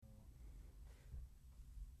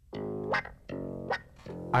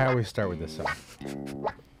I always start with this song.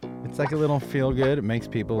 It's like a little feel good. It makes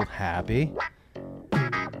people happy.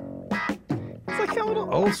 It's like a little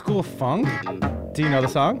old school funk. Do you know the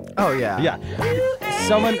song? Oh, yeah. Yeah.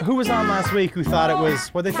 Someone who was on last week who thought it was,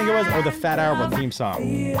 what they think it was? Oh, the Fat Albert theme song.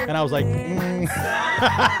 And I was like,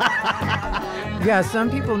 Yeah, some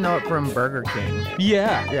people know it from Burger King.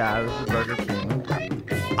 yeah. Yeah, it was Burger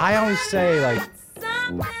King. I always say, like,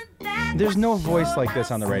 there's no voice like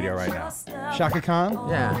this on the radio right now. Shaka Khan?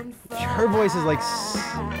 Yeah. Her voice is like,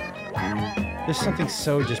 there's something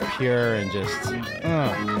so just pure and just,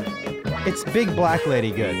 it's big black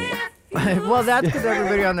lady good. Well, that's because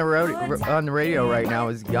everybody on the radio right now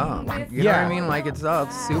is young. You know what I mean? Like, it's all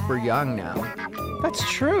super young now. That's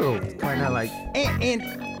true. Kind of like...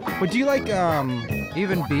 But do you like,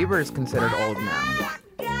 Even Bieber's considered old now.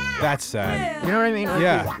 that's sad. You know what I mean? Like,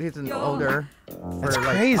 Yeah. He's an older... That's like,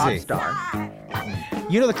 crazy. Pop star.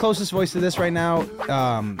 You know the closest voice to this right now,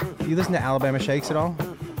 you listen to Alabama Shakes at all?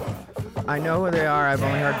 I know who they are. I've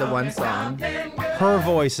only heard the one song. Her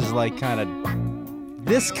voice is like kind of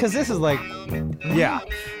because this is like, yeah.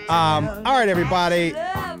 All right, everybody.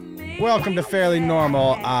 Welcome to Fairly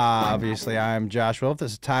Normal. Obviously, I'm Josh Wolf.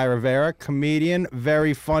 This is Ty Rivera, comedian,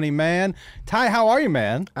 very funny man. Ty, how are you,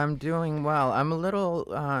 man? I'm doing well. I'm a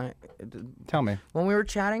little... Tell me. When we were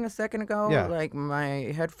chatting a second ago, Yeah. like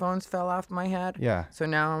my headphones fell off my head. Yeah. So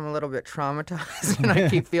now I'm a little bit traumatized, and I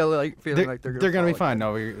keep feeling like they're They're gonna be fall fine.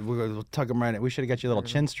 No, we'll tug them right in. We should have got you a little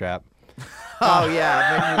chin strap. Oh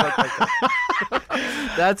yeah, make me look like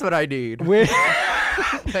that. That's what I need.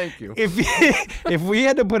 Thank you. If we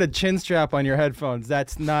had to put a chin strap on your headphones,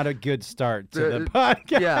 that's not a good start to the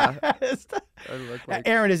podcast. Yeah. I look like...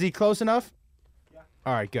 Aaron, is he close enough? Yeah.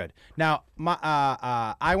 All right, good. Now,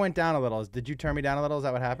 I went down a little. Did you turn me down a little? Is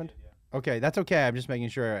that what happened? Yeah. Okay, that's okay. I'm just making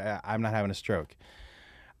sure I'm not having a stroke.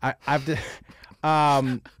 I've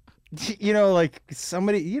you know, like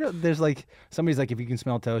somebody, you know, there's like somebody's like, if you can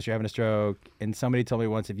smell toast, you're having a stroke. And somebody told me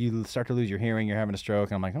once, if you start to lose your hearing, you're having a stroke.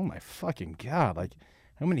 And I'm like, oh my fucking God, like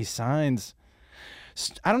how many signs?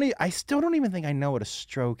 I still don't even think I know what a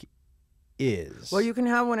stroke is. Well, you can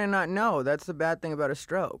have one and not know. That's the bad thing about a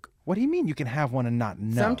stroke. What do you mean you can have one and not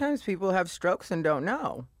know? Sometimes people have strokes and don't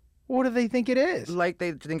know. What do they think it is? Like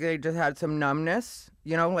they think they just had some numbness,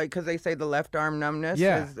 you know, like because they say the left arm numbness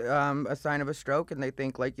Yeah. is a sign of a stroke, and they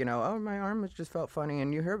think like, you know, oh, my arm has just felt funny,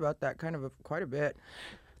 and you hear about that kind of quite a bit.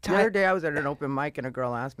 The other day I was at an open mic and a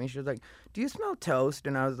girl asked me, she was like, do you smell toast?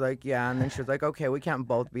 And I was like, yeah. And then she was like, okay, we can't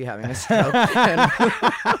both be having a stroke.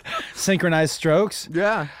 Synchronized strokes?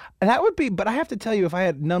 Yeah. That would be, but I have to tell you, if I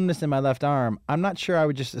had numbness in my left arm, I'm not sure I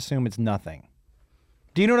would just assume it's nothing.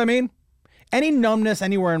 Do you know what I mean? Any numbness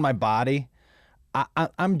anywhere in my body,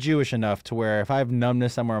 I'm Jewish enough to where if I have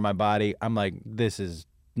numbness somewhere in my body, I'm like, this is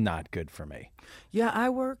not good for me. Yeah, I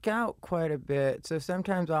work out quite a bit, so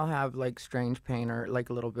sometimes I'll have like strange pain or like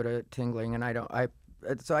a little bit of tingling, and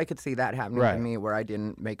so I could see that happening Right. to me where I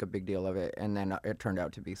didn't make a big deal of it, and then it turned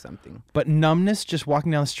out to be something. But numbness, just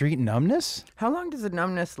walking down the street, numbness? How long does the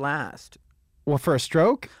numbness last? Well, for a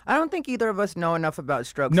stroke? I don't think either of us know enough about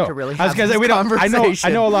strokes No, to really I was have gonna this say we don't.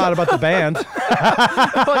 conversation. I know a lot about the band,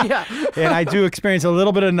 Oh, yeah. and I do experience a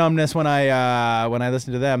little bit of numbness when I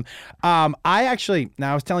listen to them. I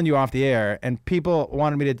was telling you off the air, and people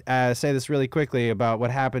wanted me to say this really quickly about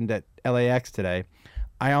what happened at LAX today.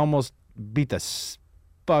 I almost beat the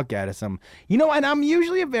fuck out of some. You know, and I'm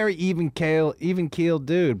usually a very even keeled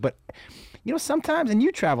dude, but you know, sometimes, and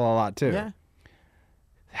you travel a lot too. Yeah.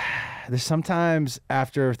 There's sometimes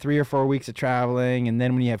after 3 or 4 weeks of traveling, and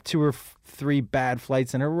then when you have 2 or 3 bad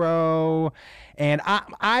flights in a row, and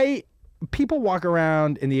people walk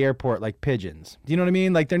around in the airport like pigeons. Do you know what I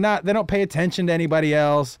mean? Like they don't pay attention to anybody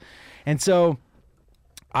else, and so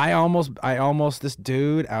I almost this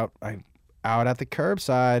dude out at the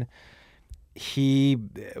curbside. He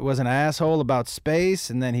was an asshole about space,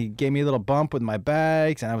 and then he gave me a little bump with my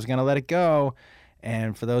bags, and I was gonna let it go.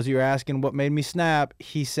 And for those of you who are asking what made me snap,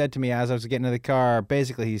 he said to me as I was getting in the car,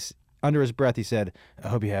 basically he's under his breath, he said, I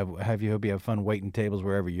hope you have fun waiting tables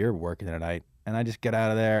wherever you're working tonight. And I just got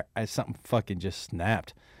out of there, something fucking just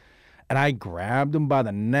snapped. And I grabbed him by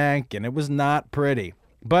the neck, and it was not pretty.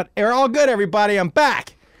 But they're all good, everybody. I'm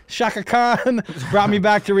back. Shaka Khan brought me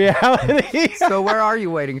back to reality. So where are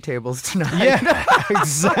you waiting tables tonight? Yeah,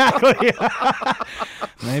 exactly.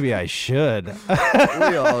 Maybe I should.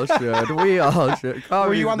 We all should.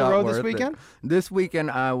 Were you on the road this weekend? This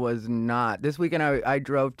weekend I was not. This weekend I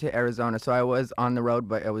drove to Arizona, so I was on the road,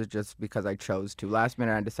 but it was just because I chose to. Last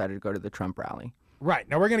minute I decided to go to the Trump rally. Right.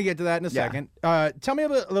 Now we're going to get to that in a second. Tell me a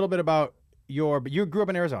little bit about you grew up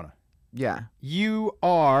in Arizona. Yeah. You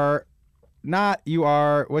are not you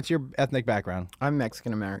are. What's your ethnic background? I'm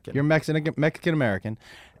Mexican American. You're Mexican American,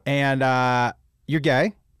 and you're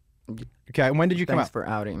gay. Okay, when did you come Thanks out? for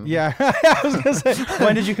outing. Yeah, I was gonna say,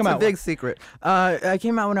 when did you come It's a out? big secret. I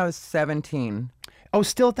came out when I was 17. Oh,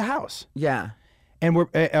 still at the house, Yeah. and we're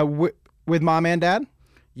with mom and dad.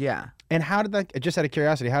 Yeah. And how did that? Just out of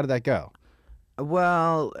curiosity, how did that go?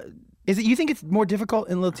 Well, Is it? You think it's more difficult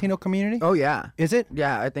in the Latino community? oh yeah. Is it?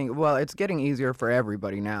 Yeah, I think, well, it's getting easier for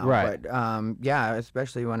everybody now. Right. But yeah,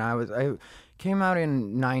 especially when I came out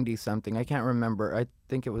in 90 something. I can't remember. I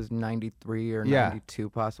think it was 93 or Yeah. 92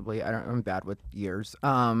 possibly. I'm bad with years.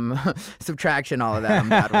 Subtraction, all of that, I'm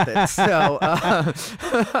bad with it. So,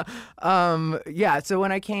 yeah, so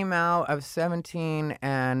when I came out, I was 17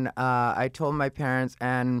 and I told my parents,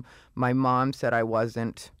 and my mom said I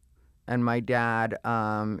wasn't. And my dad,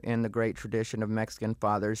 in the great tradition of Mexican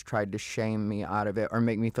fathers, tried to shame me out of it or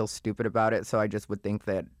make me feel stupid about it. So I just would think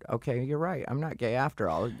that, okay, you're right. I'm not gay after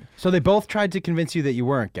all. So they both tried to convince you that you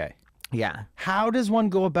weren't gay. Yeah. How does one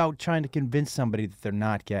go about trying to convince somebody that they're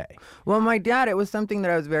not gay? Well, my dad, it was something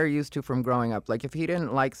that I was very used to from growing up. Like, if he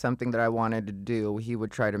didn't like something that I wanted to do, he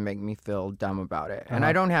would try to make me feel dumb about it. And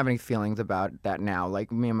I don't have any feelings about that now.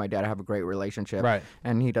 Like, me and my dad have a great relationship. Right.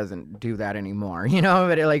 And he doesn't do that anymore, you know?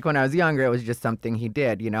 But like, when I was younger, it was just something he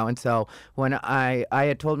did, you know? And so when I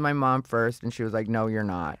had told my mom first, and she was like, no, you're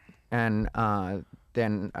not. And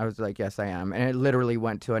then I was like, yes, I am. And it literally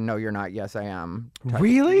went to a no, you're not, yes, I am.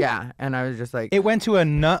 Really? Yeah. And I was just like, It went to a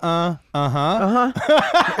nuh-uh, uh-huh.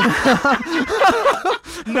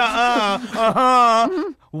 Nuh-uh,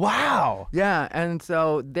 uh-huh. Wow. yeah. And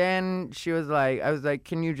so then she was like, I was like,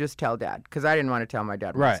 can you just tell dad? Because I didn't want to tell my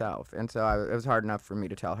dad Right. myself. And so it was hard enough for me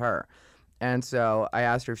to tell her. And so I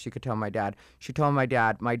asked her if she could tell my dad. She told my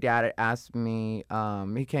dad. My dad asked me,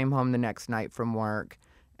 he came home the next night from work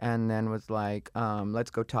and then was like, let's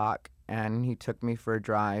go talk. And he took me for a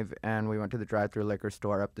drive, and we went to the drive-through liquor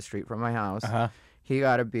store up the street from my house. Uh-huh. He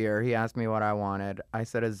got a beer. He asked me what I wanted. I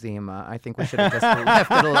said a Zima. I think we should have just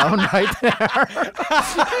left it alone right there.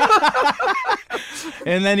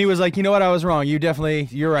 And then he was like, you know what? I was wrong. You're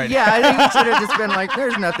right. Yeah, I think we should have just been like,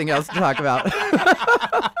 there's nothing else to talk about.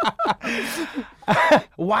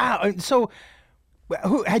 Wow. And so,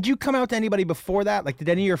 had you come out to anybody before that? Like, did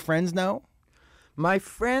any of your friends know? My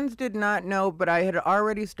friends did not know, but I had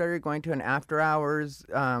already started going to an after hours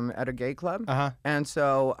at a gay club. Uh-huh. And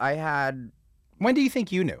so I had, When do you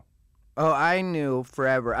think you knew? oh, I knew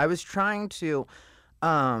forever. I was trying to,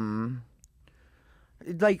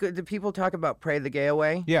 like, the people talk about pray the gay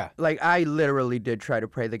away. Yeah. Like, I literally did try to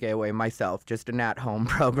pray the gay away myself, just an at-home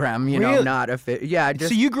program, you know, Really? not a fit. Yeah,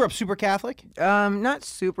 just So you grew up super Catholic? not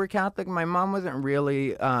super Catholic. My mom wasn't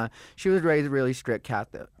really. She was raised really strict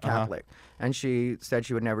Catholic, and she said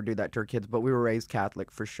she would never do that to her kids. But we were raised Catholic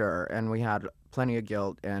for sure, and we had plenty of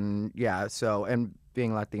guilt, and yeah. So and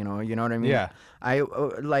being Latino, you know what I mean? Yeah. I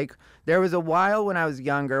like there was a while when I was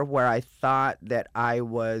younger where I thought that I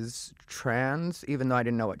was trans, even though I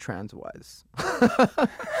didn't know what trans was.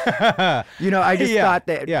 You know, I just Yeah, thought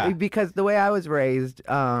that yeah. because the way I was raised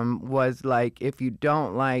was like, if you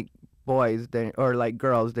don't like boys then or like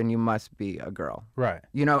girls, then you must be a girl. Right.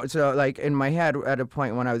 You know, so like in my head at a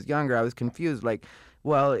point when I was younger, I was confused. Like,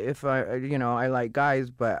 well, if I, you know, I like guys,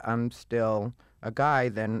 but I'm still a guy,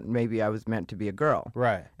 then maybe I was meant to be a girl.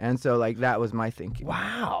 Right. And so like that was my thinking.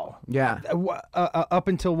 Wow. Yeah. Up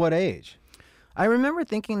until what age? I remember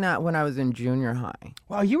thinking that when I was in junior high.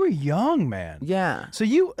 Wow, you were young, man. Yeah. So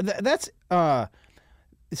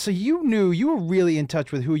so you knew you were really in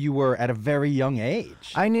touch with who you were at a very young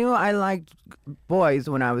age. I knew I liked boys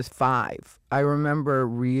when I was 5. I remember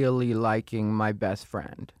really liking my best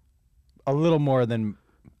friend. A little more than.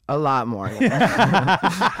 A lot more.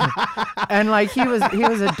 And like he was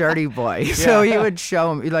a dirty boy. So he would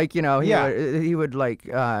show me, like, you know, he would like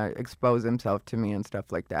expose himself to me and stuff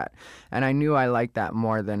like that. And I knew I liked that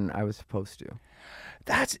more than I was supposed to.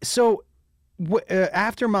 That's so.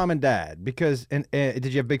 After mom and dad, because did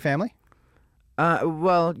you have a big family?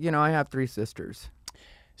 Well, you know, I have 3 sisters.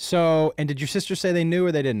 So, and did your sisters say they knew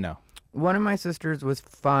or they didn't know? One of my sisters was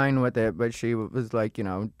fine with it, but she was like, you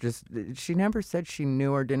know, just, she never said she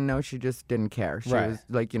knew or didn't know. She just didn't care. She was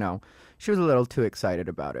like, you know, she was a little too excited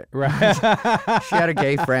about it. Right. She had a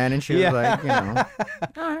gay friend and she was like, you know,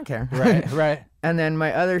 I don't care. Right. And then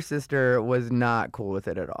my other sister was not cool with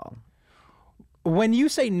it at all. When you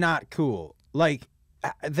say not cool, like,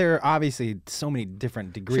 there are obviously so many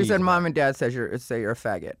different degrees. She said, of "Mom and Dad say you're a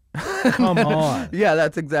faggot." that. Come on. Yeah,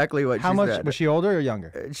 that's exactly what How she much said. was she older or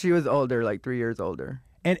younger? She was older, like 3 years older.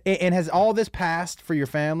 And has all this passed for your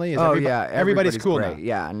family? Is Yeah, everybody's cool great. now.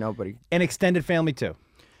 Yeah, nobody. And extended family too.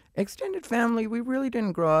 Extended family, we really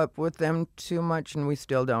didn't grow up with them too much, and we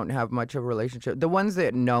still don't have much of a relationship. The ones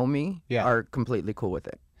that know me Yeah. are completely cool with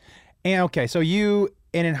it. And okay, so and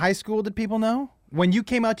in high school, did people know? When you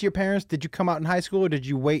came out to your parents, did you come out in high school or did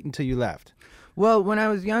you wait until you left? Well, when I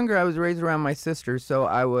was younger, I was raised around my sister, so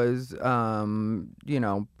I was,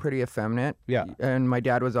 pretty effeminate. Yeah. And my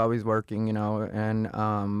dad was always working, and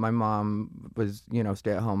my mom was,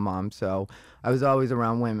 stay-at-home mom, so I was always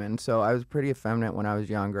around women. So I was pretty effeminate when I was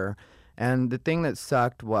younger. And the thing that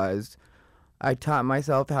sucked was I taught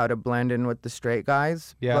myself how to blend in with the straight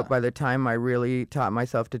guys, Yeah. but by the time I really taught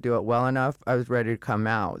myself to do it well enough, I was ready to come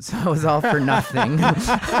out. So it was all for nothing.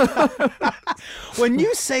 When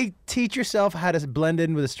you say teach yourself how to blend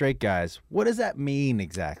in with the straight guys, what does that mean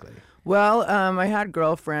exactly? Well, I had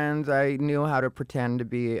girlfriends. I knew how to pretend to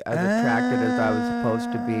be as attracted as I was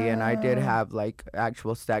supposed to be, and I did have like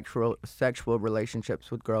actual sexual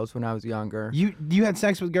relationships with girls when I was younger. You had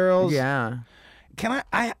sex with girls? Yeah. Can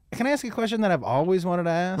I ask a question that I've always wanted to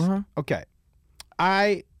ask? Mhm. Okay.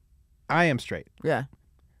 I am straight. Yeah.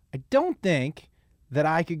 I don't think that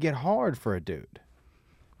I could get hard for a dude.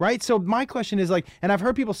 Right? So my question is like, and I've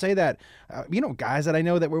heard people say that, guys that I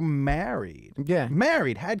know that were married. Yeah.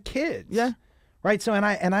 Married, had kids. Yeah. Right? So and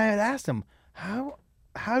I had asked them, how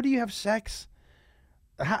do you have sex?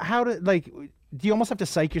 How do you almost have to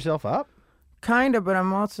psych yourself up? Kind of, but I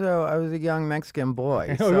was a young Mexican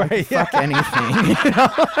boy, so Right, I could fuck anything.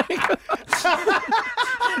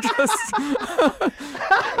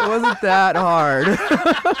 It wasn't that hard.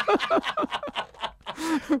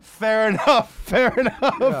 Fair enough. Fair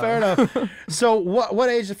enough. So what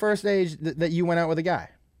age is the first age that you went out with a guy?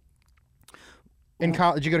 In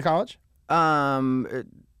college? Did you go to college?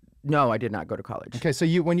 No, I did not go to college. Okay, so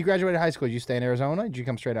when you graduated high school, did you stay in Arizona? Did you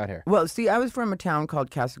come straight out here? Well, see, I was from a town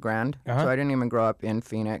called Casa Grande, so I didn't even grow up in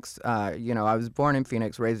Phoenix. I was born in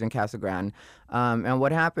Phoenix, raised in Casa Grande. And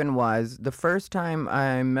what happened was the first time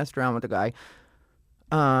I messed around with a guy,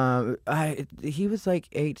 he was like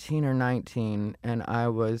 18 or 19, and I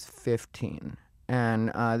was 15.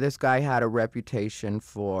 And this guy had a reputation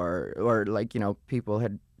people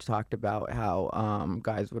had talked about how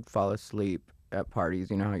guys would fall asleep at parties.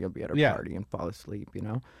 You know how you'll be at a party and fall asleep,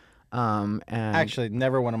 and Actually,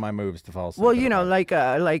 never one of my moves to fall asleep. well, like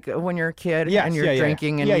when you're a kid and you're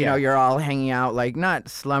drinking and you're all hanging out, like not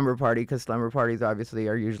slumber party, because slumber parties obviously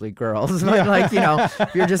are usually girls, but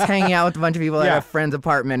if you're just hanging out with a bunch of people at a friend's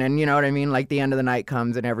apartment, and you know what I mean, like the end of the night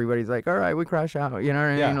comes and everybody's like, all right, we crash out, you know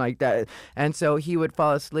what I mean, like that. And so he would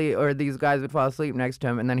fall asleep, or these guys would fall asleep next to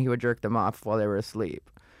him, and then he would jerk them off while they were asleep.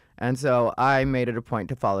 And so I made it a point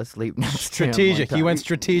to fall asleep next to him. Strategic. You went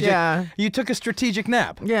strategic. Yeah. You took a strategic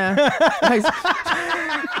nap. Yeah.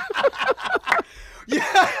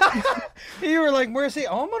 Yeah. You were like, where's he?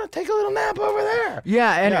 Oh, I'm going to take a little nap over there.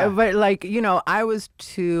 Yeah, but I was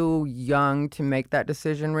too young to make that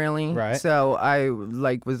decision, really. Right. So I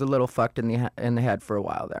was a little fucked in the head for a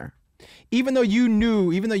while there. Even though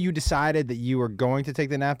you decided that you were going to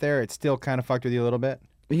take the nap there, it still kind of fucked with you a little bit?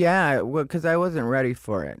 Yeah, well, because I wasn't ready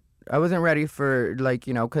for it. I wasn't ready for,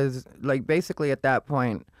 because, basically at that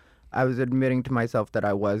point, I was admitting to myself that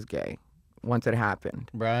I was gay once it happened.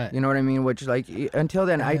 Right. You know what I mean? Which, until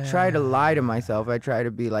then, I tried to lie to myself. I tried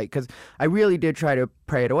to be because I really did try to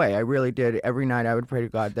pray it away. I really did. Every night I would pray to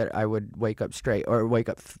God that I would wake up straight, or wake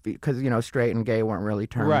up, because, straight and gay weren't really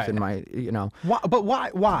terms in my, Why, but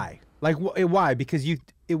why? Why? Because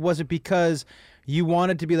was it because you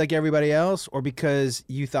wanted to be like everybody else, or because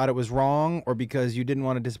you thought it was wrong, or because you didn't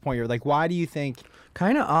want to disappoint your, why do you think?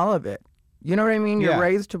 Kind of all of it. You know what I mean? Yeah. You're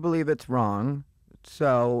raised to believe it's wrong.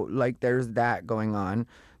 So, there's that going on.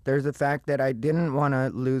 There's the fact that I didn't want to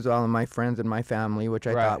lose all of my friends and my family, which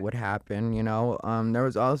I thought would happen, There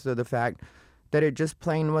was also the fact that it just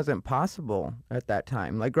plain wasn't possible at that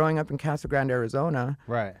time. Like growing up in Casa Grande, Arizona.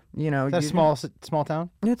 Right. That's a small town?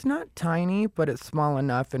 It's not tiny, but it's small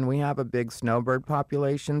enough, and we have a big snowbird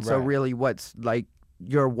population. So Right. really what's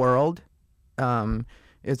your world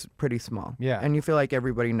is pretty small. Yeah. And you feel like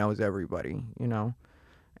everybody knows everybody,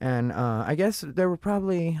 And I guess there were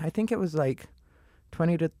probably, I think it was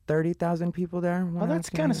 20 to 30,000 people there. Well, that's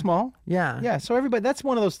kind of small. Yeah. Yeah, so that's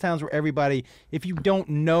one of those towns where everybody, if you don't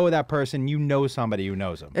know that person, you know somebody who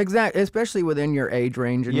knows them. Exactly, especially within your age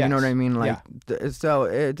range, and you know what I mean. So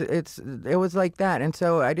it was like that, and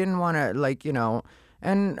so I didn't want to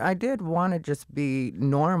and I did want to just be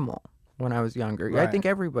normal when I was younger. Right. I think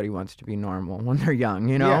everybody wants to be normal when they're young,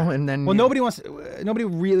 Yeah. and then nobody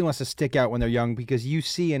really wants to stick out when they're young, because you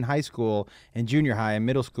see in high school and junior high and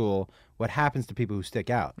middle school what happens to people who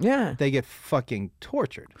stick out. Yeah. They get fucking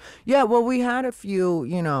tortured. Yeah, well, we had a few,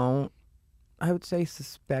 I would say,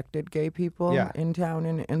 suspected gay people Yeah. in town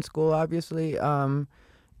and in school, obviously. And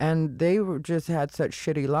they just had such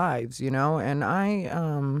shitty lives, you know. And I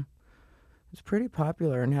was pretty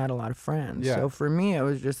popular and had a lot of friends. Yeah. So for me, it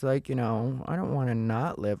was just like, you know, I don't want to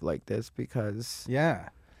not live like this because. Yeah.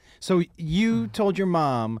 So you told your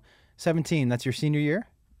mom, 17, that's your senior year?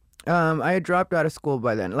 I had dropped out of school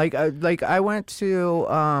by then. I went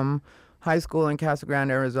to high school in Casa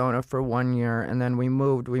Grande, Arizona for 1 year, and then we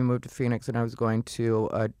moved to Phoenix, and I was going to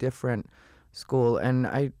a different school, and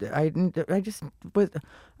I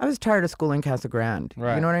was tired of school in Casa Grande.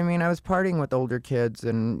 Right. You know what I mean? I was partying with older kids,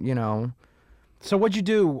 and you know. So what'd you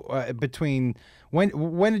do between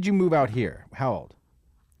when did you move out here? How old?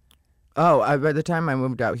 Oh, by the time I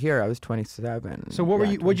moved out here, I was 27. So what'd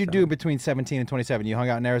you 27. do between 17 and 27? You hung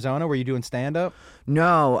out in Arizona? Were you doing stand up?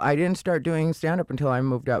 No, I didn't start doing stand up until I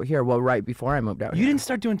moved out here. Well, right before I moved out You here. didn't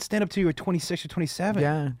start doing stand up till you were 26 or 27?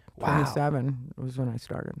 Yeah, Wow. 27 was when I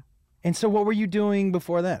started. And so what were you doing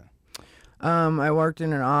before then? I worked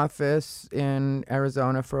in an office in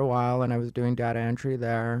Arizona for a while, and I was doing data entry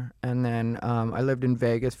there. And then I lived in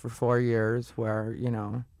Vegas for 4 years, where, you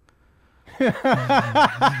know.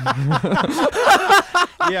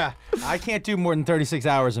 Yeah, I can't do more than 36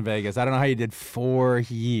 hours in Vegas. I don't know how you did 4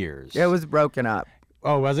 years. It was broken up.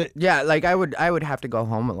 Oh, was it? Yeah, like I would have to go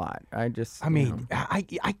home a lot. I mean,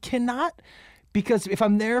 I cannot, because if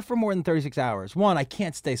I'm there for more than 36 hours, one, I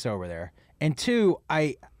can't stay sober there, and two,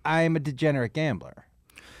 I'm a degenerate gambler.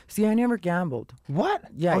 See, I never gambled. What?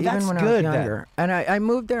 Yeah, oh, even that's when I good, was then. younger. And I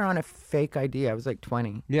moved there on a fake ID. I was like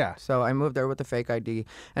 20. Yeah. So I moved there with a fake ID.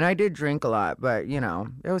 And I did drink a lot, but, you know,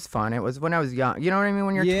 it was fun. It was when I was young. You know what I mean?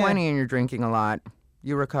 When you're Yeah. 20 and you're drinking a lot,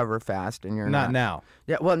 you recover fast and you're Not now.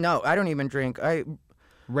 Yeah, well, no, I don't even drink. I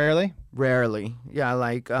Rarely. rarely. Yeah,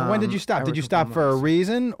 like. When did you stop? every Did you couple stop for a months.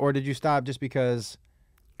 reason, or did you stop just because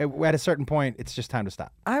at a certain point it's just time to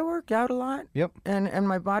stop? I work out a lot. Yep. And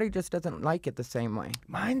my body just doesn't like it the same way.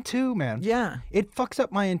 Mine too, man. Yeah. It fucks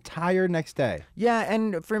up my entire next day. Yeah,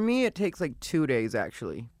 and for me, it takes like 2 days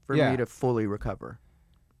actually for Yeah. me to fully recover.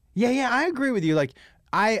 Yeah, I agree with you. Like,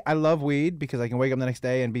 I love weed because I can wake up the next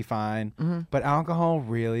day and be fine. Mm-hmm. But alcohol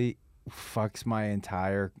really fucks my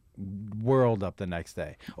entire world up the next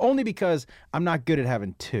day. Only because I'm not good at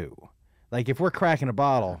having two. Like, if we're cracking a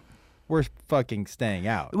bottle, we're fucking staying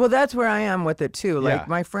out. Well, that's where I am with it too. Like Yeah.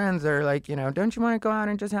 my friends are like, you know, don't you want to go out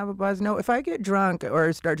and just have a buzz? No, if I get drunk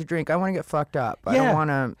or start to drink, I want to get fucked up. I Yeah. don't want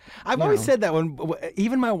to. I've always said that when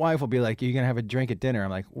even my wife will be like, "Are you gonna have a drink at dinner?" I'm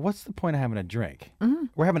like, "What's the point of having a drink? Mm-hmm.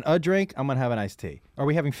 We're having a drink. I'm gonna have an iced tea. Are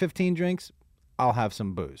we having 15 drinks? I'll have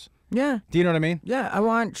some booze. Yeah. Do you know what I mean? Yeah, I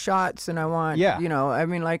want shots and I want, Yeah. you know, I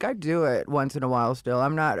mean, like I do it once in a while still.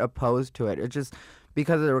 I'm not opposed to it. It's just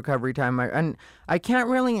because of the recovery time. And I can't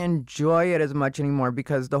really enjoy it as much anymore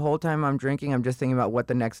because the whole time I'm drinking, I'm just thinking about what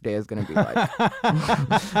the next day is going to be like.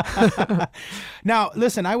 Now,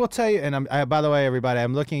 listen, I will tell you, and by the way, everybody,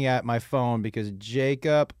 I'm looking at my phone because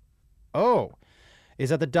Jacob,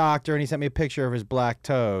 is at the doctor, and he sent me a picture of his black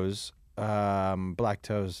toes. Black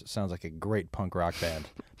Toes sounds like a great punk rock band,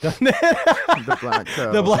 doesn't it? The black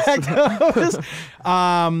toes. The Black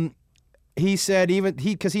Toes. He said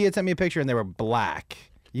because he had sent me a picture and they were black.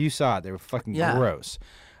 You saw it; they were fucking Yeah. gross.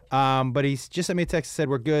 But he just sent me a text that said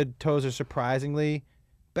we're good. Toes are surprisingly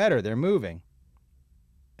better. They're moving,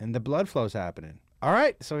 and the blood flow's happening. All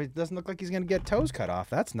right, so it doesn't look like he's gonna get toes cut off.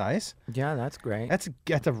 That's nice. Yeah, that's great.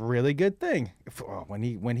 That's a really good thing.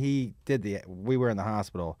 When he did we were in the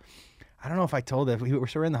hospital. I don't know if I told that we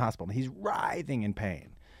were in the hospital. And he's writhing in pain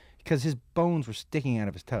because his bones were sticking out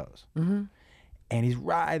of his toes, and he's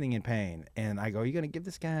writhing in pain. And I go, "Are you gonna give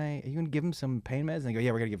this guy? Are you gonna give him some pain meds?" And they go,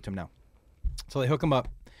 "Yeah, we're gonna give it to him now." So they hook him up,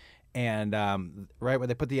 and right when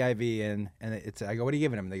they put the IV in, and I go, "What are you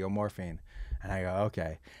giving him?" And they go, "Morphine." And I go,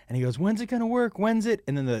 "Okay." And he goes, "When's it gonna work? When's it?"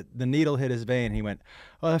 And then the needle hit his vein. And he went,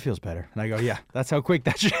 "Oh, that feels better." And I go, "Yeah, that's how quick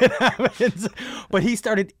that shit happens." But he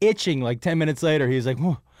started itching like 10 minutes later. He was like,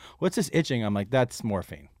 "Whoa, what's this itching?" I'm like, "That's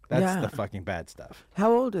morphine. That's Yeah. the fucking bad stuff."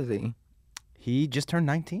 How old is he? He just turned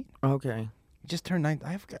 19. Okay. He just turned 19.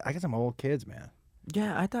 I got some old kids, man.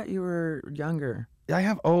 Yeah, I thought you were younger. I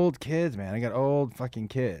have old kids, man. I got old fucking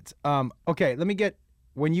kids. Okay, let me get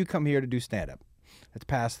when you come here to do stand up. Let's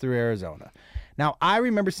pass through Arizona. Now, I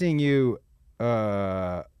remember seeing you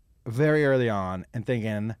very early on and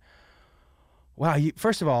thinking, wow,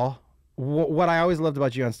 first of all, what I always loved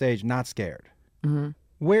about you on stage, not scared. Mm-hmm.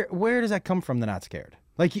 Where does that come from, the not scared?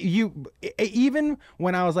 Like you even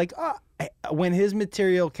when I was like, when his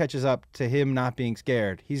material catches up to him not being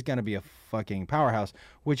scared, he's going to be a fucking powerhouse,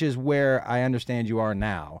 which is where I understand you are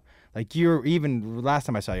now. Like you're even last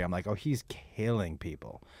time I saw you, I'm like, oh, he's killing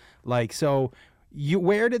people. Like so,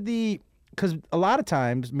 where did because a lot of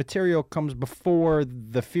times material comes before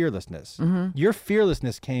the fearlessness. Your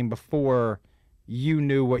fearlessness came before you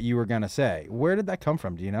knew what you were gonna say. Where did that come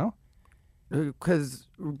from? Do you know? Because,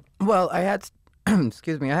 well, I had,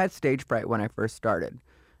 excuse me, I had stage fright when I first started,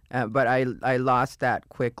 but I lost that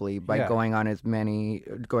quickly by going to as many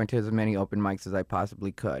open mics as I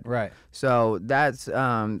possibly could. Right. So that's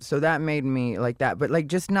so that made me like that. But like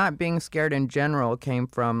just not being scared in general came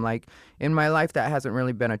from like in my life that hasn't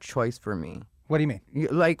really been a choice for me. What do you mean?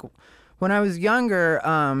 Like when I was younger,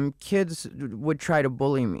 kids would try to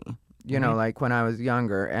bully me. You know, like when I was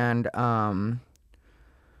younger, and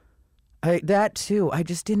that too, I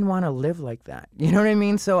just didn't want to live like that. You know what I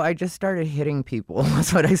mean? So I just started hitting people.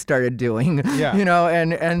 That's what I started doing. Yeah. You know,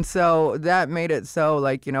 and so that made it so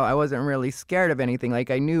like, you know, I wasn't really scared of anything.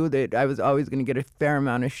 Like I knew that I was always going to get a fair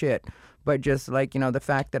amount of shit. But just like, you know, the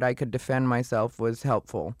fact that I could defend myself was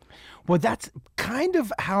helpful. Well, that's kind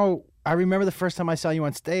of how I remember the first time I saw you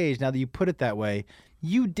on stage. Now that you put it that way,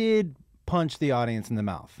 you did punch the audience in the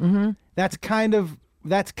mouth. That's kind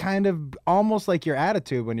of almost like your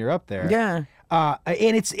attitude when you're up there. Yeah.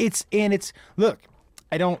 And it's look,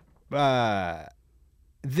 I don't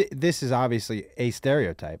this is obviously a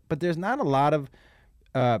stereotype, but there's not a lot of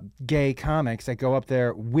gay comics that go up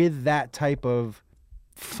there with that type of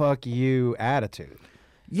fuck you attitude.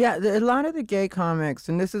 Yeah, a lot of the gay comics,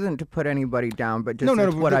 and this isn't to put anybody down, but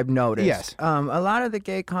just what I've noticed. Yes. A lot of the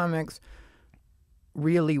gay comics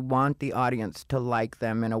really want the audience to like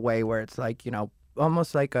them in a way where it's like, you know,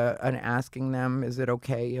 almost like an asking them, is it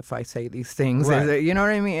okay if I say these things? Right. Is it, you know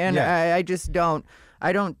what I mean? And Yeah. I just don't.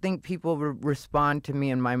 I don't think people respond to me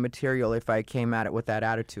and my material if I came at it with that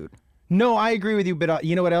attitude. No, I agree with you, but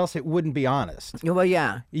you know what else? It wouldn't be honest. Well,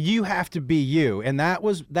 yeah. You have to be you, and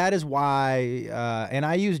that is why. And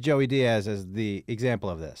I use Joey Diaz as the example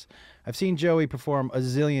of this. I've seen Joey perform a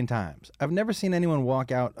zillion times. I've never seen anyone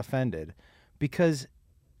walk out offended, because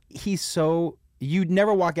he's so. You'd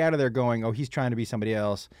never walk out of there going, "Oh, he's trying to be somebody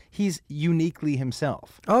else." He's uniquely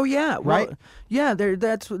himself. Oh yeah, well, right? Yeah,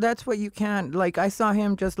 that's what you can't. Like I saw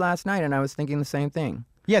him just last night, and I was thinking the same thing.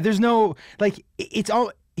 Yeah, there's no like. It's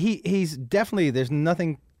all. He's definitely, there's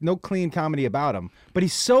nothing, no clean comedy about him, but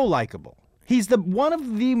he's so likable. He's one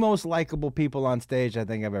of the most likable people on stage I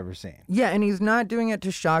think I've ever seen. Yeah, and he's not doing it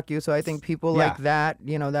to shock you. So I think people like that,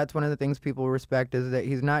 you know, that's one of the things people respect, is that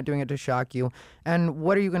he's not doing it to shock you. And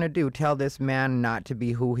what are you going to do? Tell this man not to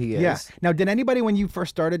be who he is? Yeah. Now, did anybody, when you first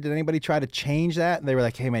started, did anybody try to change that? And they were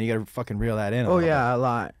like, hey man, you got to fucking reel that in. Oh yeah, a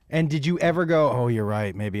lot. And did you ever go, oh, you're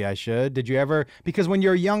right, maybe I should? Did you ever, because when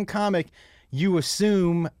you're a young comic, you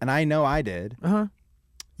assume, and I know I did,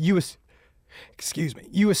 you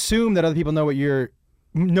assume that other people know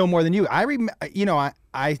know more than you.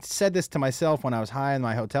 I said this to myself when I was high in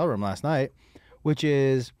my hotel room last night, which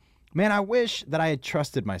is, man, I wish that I had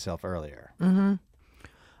trusted myself earlier.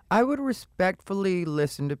 I would respectfully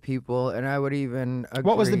listen to people, and I would even agree.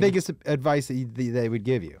 What was the biggest advice that they would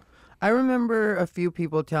give you? I remember a few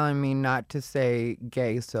people telling me not to say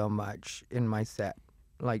gay so much in my set.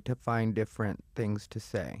 Like to find different things to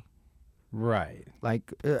say. Right.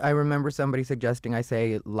 Like I remember somebody suggesting I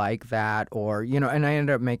say like that, or, you know, and I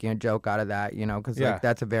ended up making a joke out of that, you know, because like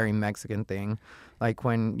that's a very Mexican thing. Like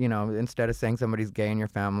when, you know, instead of saying somebody's gay in your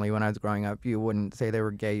family, when I was growing up, you wouldn't say they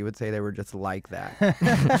were gay, you would say they were just like that.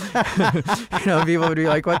 You know, people would be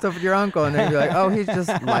like, what's up with your uncle? And they'd be like, oh, he's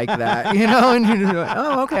just like that, you know, and you'd be like,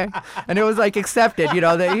 oh, okay. And it was like accepted, you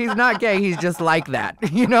know, that he's not gay, he's just like that,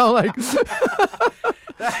 you know, like.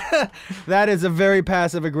 That is a very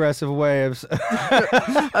passive-aggressive way of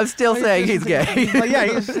still saying he's gay. He's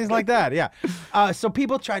like that, yeah. So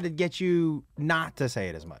people tried to get you not to say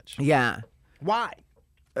it as much. Yeah. Why?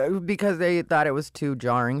 Because they thought it was too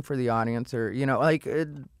jarring for the audience, or, you know, like,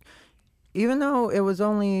 even though it was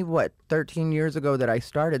only, 13 years ago that I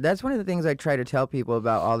started, that's one of the things I try to tell people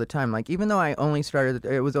about all the time. Like, even though I only started,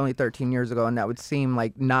 it was only 13 years ago, and that would seem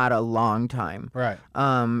like not a long time. Right.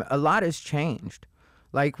 A lot has changed.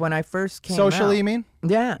 Like when I first came Socially, out, you mean?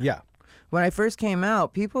 Yeah. Yeah. When I first came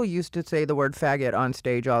out, people used to say the word faggot on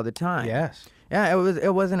stage all the time. Yes. Yeah,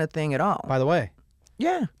 it wasn't a thing at all. By the way.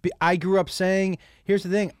 Yeah. I grew up saying, here's the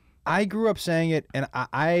thing, I grew up saying it, and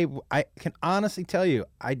I can honestly tell you,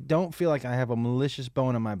 I don't feel like I have a malicious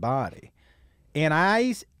bone in my body. And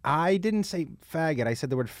I didn't say faggot, I said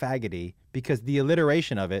the word faggoty, because the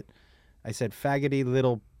alliteration of it, I said faggoty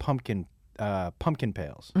little pumpkin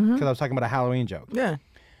pails, because I was talking about a Halloween joke. Yeah.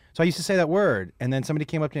 So I used to say that word, and then somebody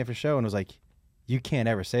came up to me after the show and was like, you can't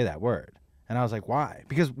ever say that word. And I was like, why?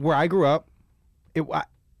 Because where I grew up,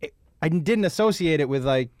 I didn't associate it with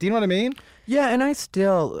like, do you know what I mean? Yeah, and I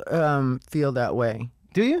still feel that way.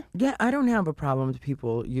 Do you? Yeah, I don't have a problem with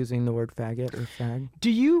people using the word faggot or fag. Do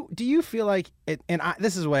you feel like it, and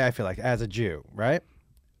this is the way I feel like as a Jew, right?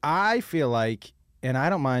 I feel like, and I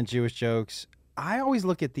don't mind Jewish jokes, I always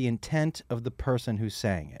look at the intent of the person who's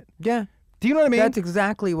saying it. Yeah. Do you know what I mean? That's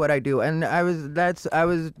exactly what I do, and I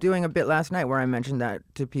was doing a bit last night where I mentioned that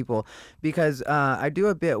to people because I do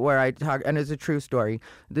a bit where I talk, and it's a true story.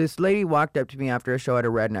 This lady walked up to me after a show at a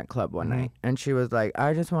redneck club one night, and she was like,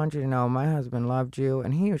 "I just want you to know, my husband loved you,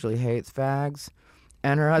 and he usually hates fags."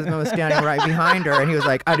 And her husband was standing right behind her, and he was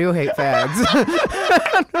like, "I do hate fags."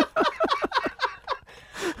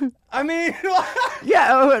 I mean,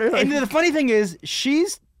 yeah. and the funny thing is,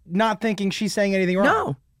 she's not thinking she's saying anything wrong.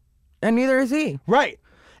 No. And neither is he. Right.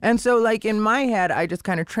 And so, like, in my head, I just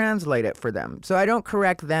kind of translate it for them. So I don't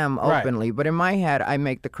correct them openly, but in my head, I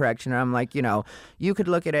make the correction. And I'm like, you know, you could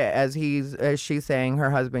look at it as she's saying her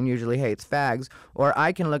husband usually hates fags, or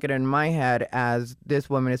I can look at it in my head as this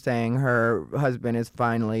woman is saying her husband has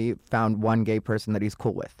finally found one gay person that he's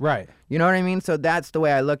cool with. Right. You know what I mean? So that's the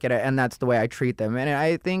way I look at it, and that's the way I treat them. And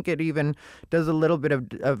I think it even does a little bit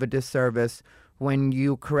of a disservice when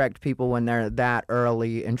you correct people when they're that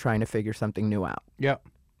early in trying to figure something new out. Yep.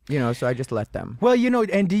 You know, so I just let them. Well, you know,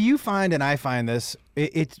 and do you find, and I find this,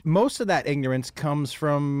 it's most of that ignorance comes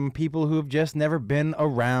from people who have just never been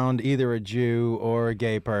around either a Jew or a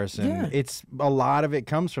gay person. Yeah. It's a lot of it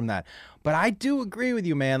comes from that. But I do agree with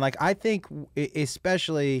you, man. Like, I think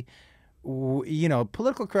especially, you know,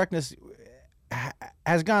 political correctness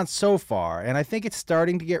has gone so far, and I think it's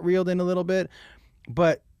starting to get reeled in a little bit.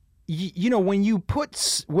 But you know, when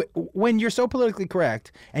you're so politically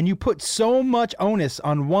correct and you put so much onus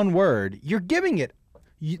on one word, you're giving it,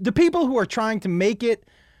 the people who are trying to make it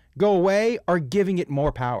go away are giving it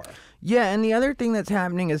more power. Yeah, and the other thing that's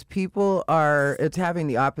happening is it's having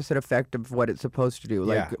the opposite effect of what it's supposed to do.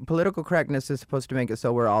 Like, political correctness is supposed to make it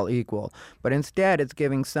so we're all equal. But instead, it's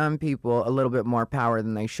giving some people a little bit more power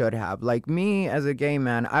than they should have. Like me, as a gay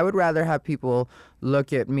man, I would rather have people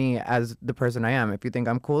look at me as the person I am. If you think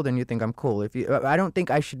I'm cool, then you think I'm cool. I don't think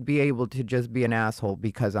I should be able to just be an asshole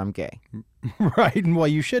because I'm gay. Right. Well,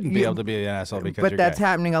 you shouldn't be able to be an asshole because But you're that's gay.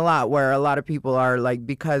 happening a lot, where a lot of people are like,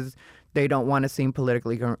 because they don't want to seem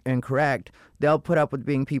politically incorrect, they'll put up with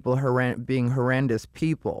being being horrendous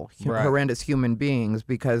people, Right. horrendous human beings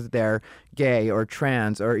because they're gay or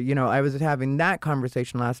trans. Or, you know, I was having that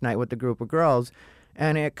conversation last night with a group of girls,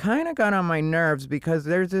 and it kind of got on my nerves because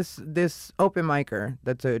there's this open micer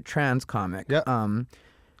that's a trans comic. Yep.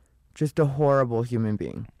 Just a horrible human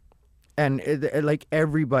being. And like,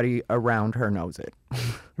 everybody around her knows it.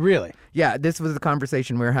 Really? Yeah, this was the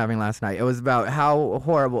conversation we were having last night. It was about how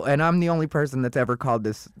horrible, and I'm the only person that's ever called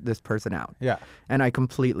this person out. Yeah. And I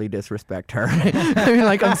completely disrespect her. I mean,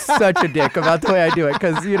 like, I'm such a dick about the way I do it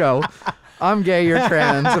because, you know, I'm gay, you're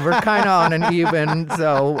trans, so we're kind of on an even,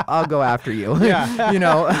 so I'll go after you. Yeah. You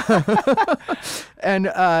know? And,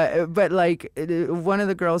 but like, one of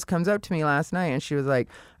the girls comes up to me last night and she was like,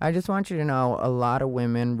 I just want you to know a lot of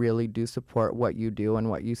women really do support what you do and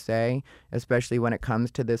what you say, especially when it comes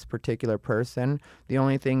to this particular person. The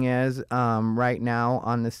only thing is, right now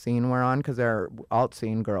on the scene we're on, because they're alt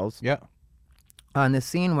scene girls. Yeah. On the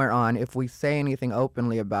scene we're on, if we say anything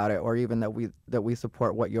openly about it, or even that we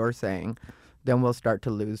support what you're saying, then we'll start to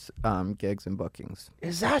lose gigs and bookings.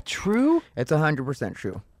 Is that true? It's 100%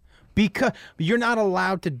 true. Because you're not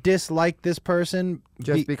allowed to dislike this person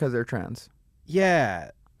Just because they're trans.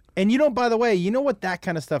 Yeah. And you know, by the way, you know what that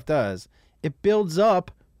kind of stuff does? It builds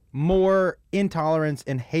up more intolerance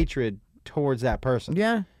and hatred towards that person.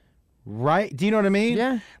 Yeah. Right? Do you know what I mean?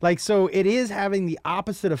 Yeah. Like, so it is having the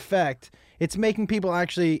opposite effect. It's making people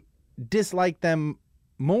actually dislike them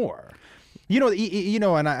more. You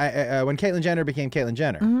know, and I when Caitlyn Jenner became Caitlyn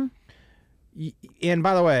Jenner, Mm-hmm. and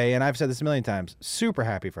by the way, and I've said this a million times, super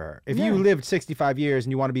happy for her. If you lived 65 years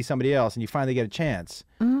and you want to be somebody else and you finally get a chance,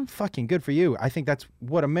 fucking good for you. I think that's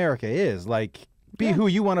what America is. Like, be who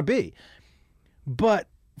you want to be. But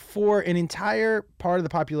for an entire part of the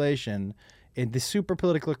population, in the super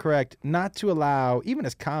politically correct, not to allow, even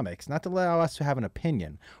as comics, not to allow us to have an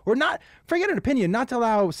opinion, or not, forget an opinion, not to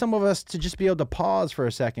allow some of us to just be able to pause for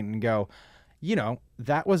a second and go, you know,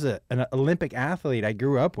 that was an Olympic athlete I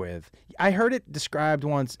grew up with. I heard it described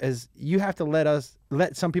once as you have to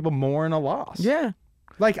let some people mourn a loss. Yeah.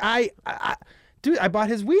 Like dude, I bought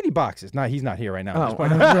his Wheatie boxes. No, he's not here right now. I'm just Oh,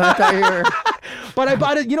 pointing I thought you were... But I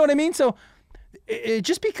bought it, you know what I mean? So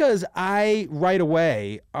just because I right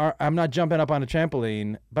away, I'm not jumping up on a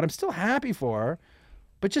trampoline, but I'm still happy for her.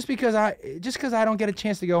 But just because I don't get a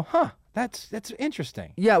chance to go, huh, That's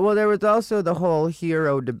interesting. Yeah, well, there was also the whole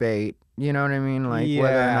hero debate. You know what I mean? Like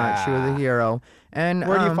whether or not she was a hero. And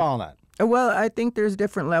where do you fall on that? well, I think there's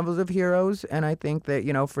different levels of heroes, and I think that,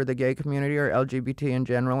 you know, for the gay community or LGBT in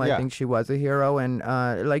general, I think she was a hero, and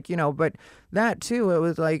like, you know, but that too, it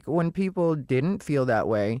was like when people didn't feel that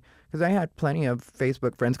way, because I had plenty of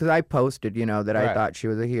Facebook friends, because I posted, you know, that I thought she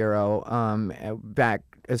was a hero back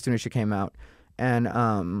as soon as she came out, and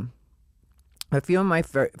a few of my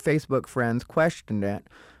Facebook friends questioned it,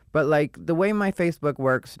 but like the way my Facebook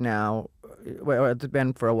works now, well, it's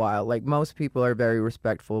been for a while. Like most people are very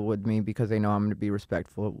respectful with me because they know I'm going to be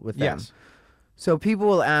respectful with them. Yes. So people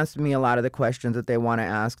will ask me a lot of the questions that they want to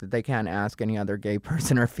ask that they can't ask any other gay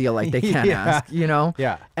person or feel like they can't ask, you know?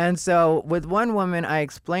 Yeah. And so with one woman, I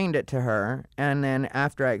explained it to her. And then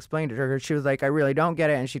after I explained it to her, she was like, I really don't get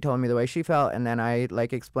it. And she told me the way she felt. And then I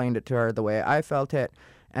like explained it to her the way I felt it.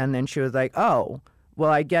 And then she was like, oh,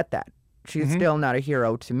 well, I get that. She's still not a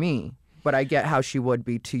hero to me, but I get how she would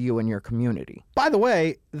be to you and your community. By the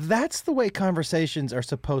way, that's the way conversations are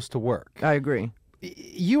supposed to work. I agree.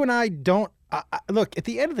 You and I don't look. At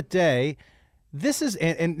the end of the day, this is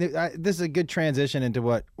this is a good transition into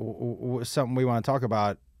what something we want to talk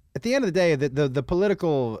about. At the end of the day, the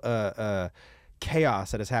political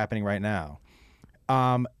chaos that is happening right now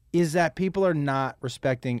is that people are not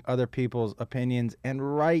respecting other people's opinions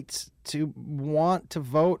and rights to want to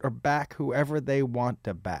vote or back whoever they want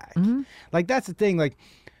to back. Like that's the thing. Like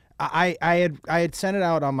I had sent it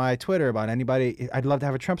out on my Twitter about anybody. I'd love to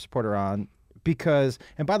have a Trump supporter on because.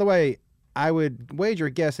 And by the way, I would wager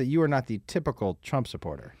a guess that you are not the typical Trump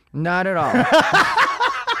supporter. Not at all.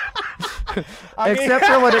 Except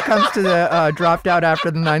for when it comes to the dropped out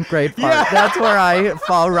after the 9th grade part. Yeah. That's where I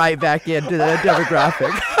fall right back into the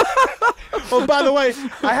demographic. Well, by the way,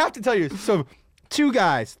 I have to tell you, so 3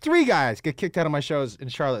 guys get kicked out of my shows in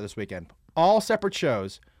Charlotte this weekend. All separate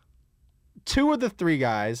shows. 2 of the 3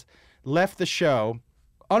 guys left the show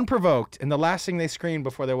unprovoked, and the last thing they screamed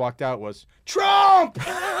before they walked out was, Trump!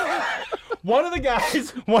 One of the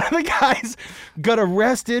guys got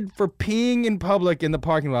arrested for peeing in public in the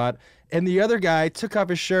parking lot, and the other guy took off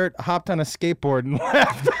his shirt, hopped on a skateboard, and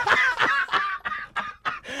left.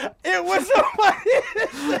 It was so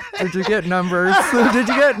funny. Did you get numbers? Did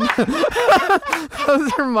you get...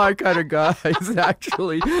 Those are my kind of guys,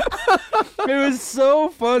 actually. It was so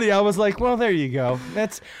funny. I was like, well, there you go.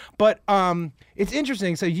 But it's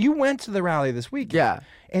interesting. So you went to the rally this weekend. Yeah.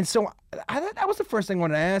 And so that was the first thing I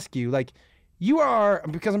wanted to ask you. Like, you are,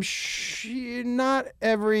 because I'm not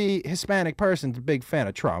every Hispanic person's a big fan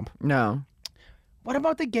of Trump. No. What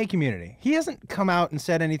about the gay community? He hasn't come out and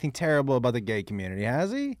said anything terrible about the gay community,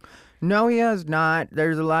 has he? No, he has not.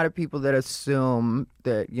 There's a lot of people that assume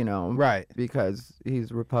that, you know, right, because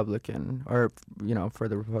he's Republican or, you know, for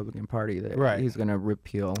the Republican Party that he's going to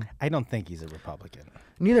repeal. I don't think he's a Republican.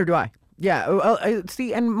 Neither do I. Yeah, well,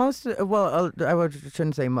 see, and I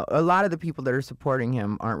shouldn't say a lot of the people that are supporting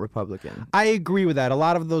him aren't Republican. I agree with that. A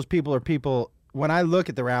lot of those people are people, when I look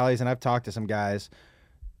at the rallies and I've talked to some guys,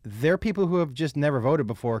 they're people who have just never voted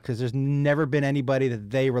before because there's never been anybody that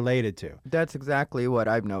they related to. That's exactly what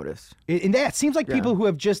I've noticed. And that seems like people who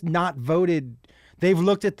have just not voted. They've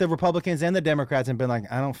looked at the Republicans and the Democrats and been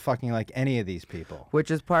like, I don't fucking like any of these people.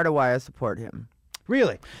 Which is part of why I support him.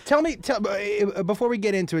 Really? Tell me, before we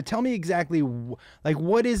get into it, tell me exactly, like,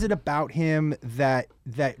 what is it about him that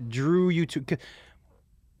drew you to?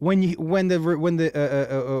 When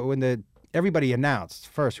everybody announced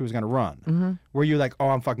first who was going to run, were you like, oh,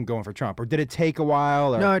 I'm fucking going for Trump? Or did it take a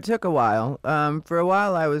while? Or? No, it took a while. For a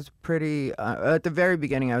while, I was pretty, at the very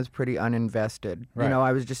beginning, I was pretty uninvested. Right. You know,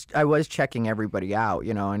 I was checking everybody out,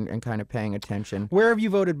 you know, and kind of paying attention. Where have you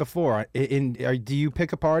voted before? Do you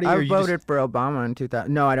pick a party? I voted for Obama in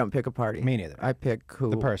 2000. No, I don't pick a party. Me neither. I pick who.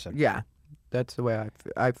 The person. Yeah. That's the way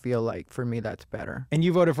I feel like, for me, that's better. And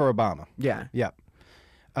you voted for Obama? Yeah. Yep.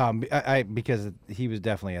 Because he was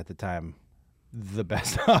definitely at the time the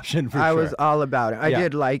best option for sure. I was all about it. I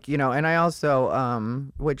did like, you know, and I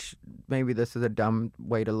also, which maybe this is a dumb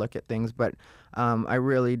way to look at things, but I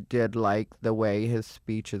really did like the way his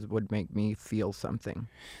speeches would make me feel something.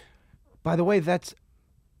 By the way, that's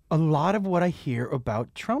a lot of what I hear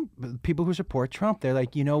about Trump. People who support Trump, they're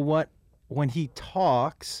like, you know what? When he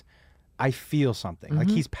talks, I feel something. Like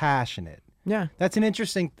he's passionate. Yeah. That's an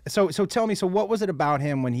interesting. So tell me, so what was it about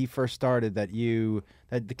him when he first started that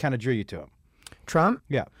kind of drew you to him? Trump?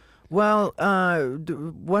 Yeah. Well,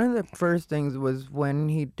 one of the first things was when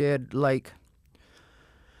he did, like,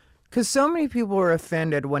 Because so many people were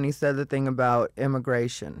offended when he said the thing about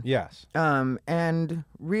immigration. Yes. And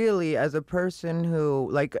really, as a person who,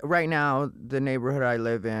 like right now, the neighborhood I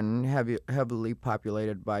live in, heavily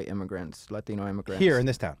populated by immigrants, Latino immigrants. Here in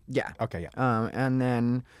this town. Yeah. Okay. Yeah. And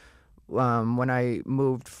then when I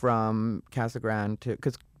moved from Casa Grande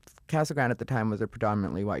because Casa Grande at the time was a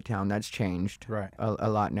predominantly white town. That's changed Right. a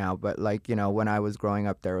lot now. But like, when I was growing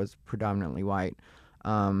up there, it was predominantly white.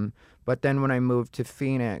 But then when I moved to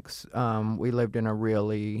Phoenix, we lived in a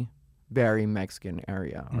really very Mexican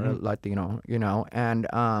area, or Latino, and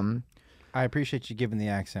I appreciate you giving the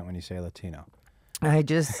accent when you say Latino. I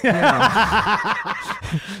just, No,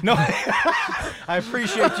 I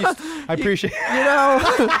appreciate you. I appreciate.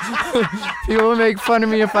 People make fun of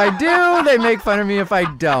me if I do. They make fun of me if I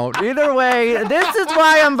don't. Either way, this is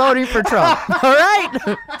why I'm voting for Trump. All right?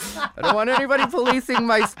 I don't want anybody policing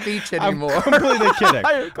my speech anymore. I'm completely kidding.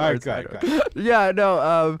 Of course, All right, good. Yeah,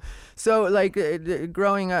 no. So like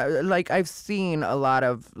growing up, like I've seen a lot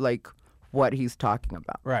of like what he's talking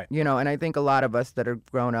about. Right. And I think a lot of us that are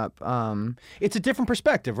grown up, It's a different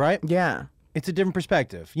perspective, right? yeah. It's a different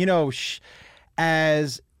perspective. Look,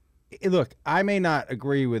 I may not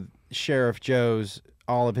agree with Sheriff Joe's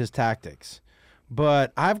all of his tactics,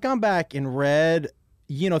 but I've gone back and read,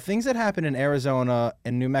 things that happen in Arizona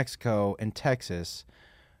and New Mexico and Texas.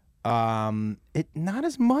 Not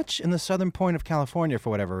as much in the southern point of California for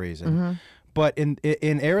whatever reason, but in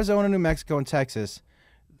Arizona, New Mexico, and Texas,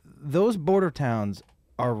 those border towns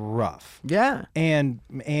are rough. Yeah. And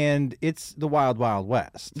it's the wild, wild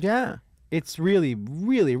west. Yeah. It's really,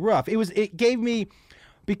 really rough. It gave me,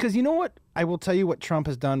 because you know what? I will tell you what Trump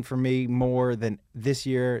has done for me more than this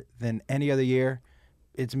year than any other year.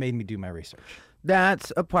 It's made me do my research.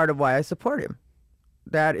 That's a part of why I support him.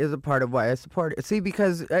 That is a part of why I support it. See,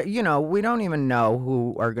 because, we don't even know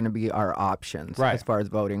who are going to be our options as far as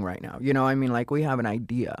voting right now. Like we have an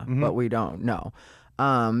idea, but we don't know.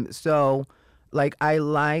 So, like, I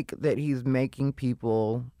like that he's making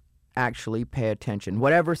people actually pay attention,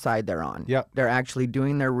 whatever side they're on. Yep. They're actually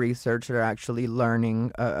doing their research. They're actually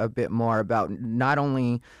learning a bit more about not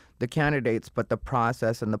only the candidates, but the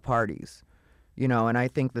process and the parties. And I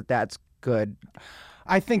think that that's good.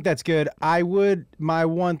 I think that's good. My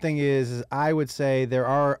one thing is I would say there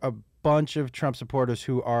are a bunch of Trump supporters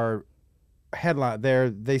who are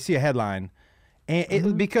they see a headline,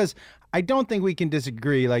 and because I don't think we can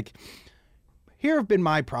disagree. Like, here have been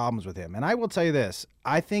my problems with him, and I will tell you this: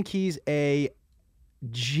 I think he's a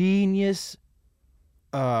genius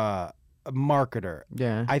marketer.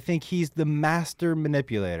 Yeah. I think he's the master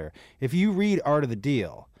manipulator. If you read Art of the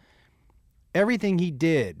Deal, everything he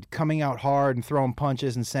did, coming out hard and throwing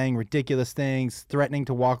punches and saying ridiculous things, threatening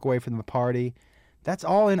to walk away from the party, that's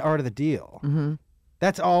all in Art of the Deal. Mm-hmm.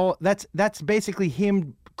 That's all. That's basically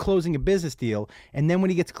him closing a business deal, and then when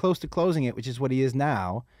he gets close to closing it, which is what he is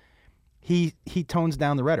now, he tones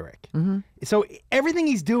down the rhetoric. So everything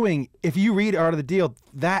he's doing, if you read Art of the Deal,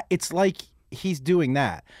 that it's like he's doing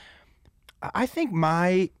that. I think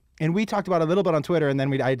and we talked about it a little bit on Twitter, and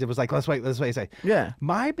then I was like, let's wait. Yeah.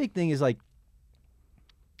 My big thing is like,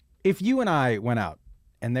 if you and I went out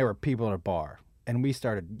and there were people at a bar and we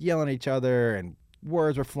started yelling at each other and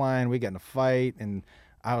words were flying, we got in a fight, and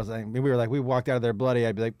I was like, we walked out of there bloody,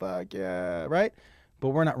 I'd be like, fuck yeah, right? But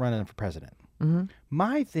we're not running for president.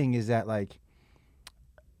 My thing is that, like,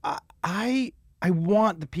 I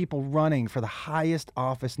want the people running for the highest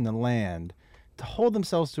office in the land to hold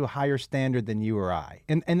themselves to a higher standard than you or I.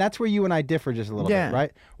 And that's where you and I differ just a little bit,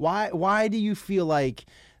 right? Why do you feel like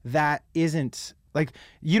that isn't, like,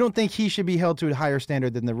 you don't think he should be held to a higher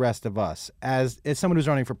standard than the rest of us as someone who's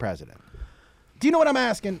running for president? Do you know what I'm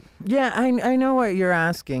asking? Yeah, I know what you're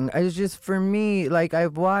asking. It's just, for me, like,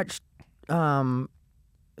 I've watched,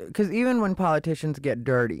 because even when politicians get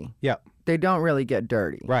dirty, they don't really get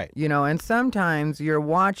dirty. Right. And sometimes you're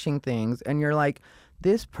watching things and you're like,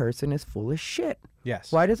 this person is full of shit.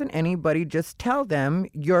 Yes. Why doesn't anybody just tell them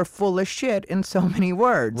you're full of shit in so many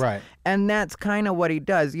words? Right. And that's kind of what he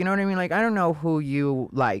does. You know what I mean? Like, I don't know who you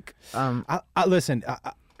like. Listen,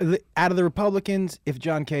 out of the Republicans, if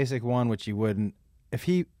John Kasich won, which he wouldn't,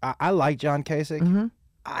 I like John Kasich.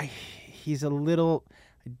 He's a little,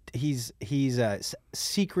 he's a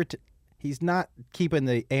secret. He's not keeping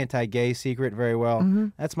the anti-gay secret very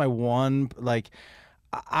well. That's my one, like,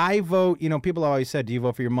 I vote, people always said, do you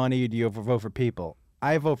vote for your money or do you vote for people?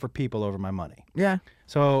 I vote for people over my money. Yeah.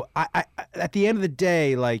 So I at the end of the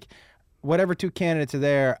day, like, whatever two candidates are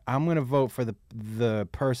there, I'm going to vote for the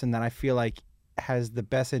person that I feel like has the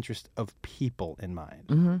best interest of people in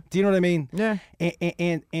mind. Do you know what I mean? Yeah.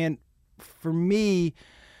 And for me,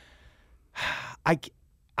 I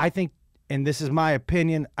I think, and this is my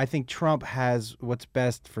opinion, I think Trump has what's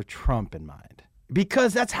best for Trump in mind.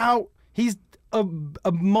 Because that's how he's a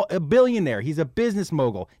billionaire. He's a business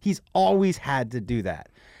mogul. He's always had to do that.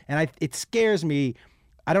 And it scares me.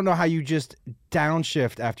 I don't know how you just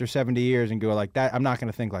downshift after 70 years and go like that. I'm not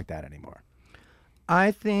going to think like that anymore.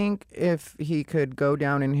 I think if he could go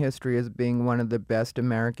down in history as being one of the best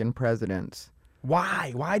American presidents.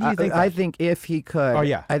 Why? Why do you think that? I think if he could, Oh,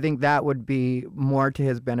 yeah. I think that would be more to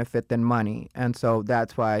his benefit than money. And so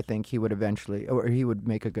that's why I think he would eventually, or he would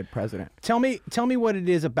make a good president. Tell me what it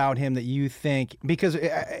is about him that you think, because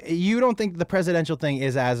you don't think the presidential thing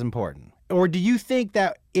is as important. Or do you think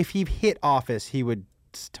that if he hit office, he would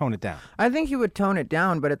tone it down? I think he would tone it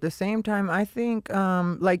down, but at the same time, I think,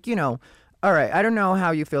 like, you know, all right, I don't know how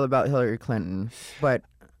you feel about Hillary Clinton, but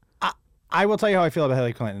I will tell you how I feel about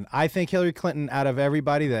Hillary Clinton. I think Hillary Clinton, out of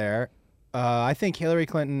everybody there, I think Hillary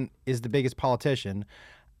Clinton is the biggest politician.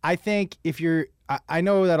 I think if you're, I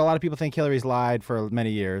know that a lot of people think Hillary's lied for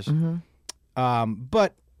many years,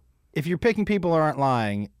 but if you're picking people who aren't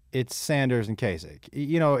lying, it's Sanders and Kasich.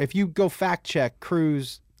 You know, if you go fact check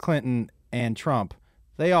Cruz, Clinton, and Trump,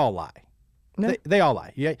 they all lie. No. They all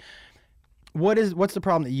lie. Yeah. What's the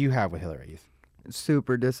problem that you have with Hillary?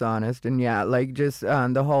 super dishonest. And yeah, like just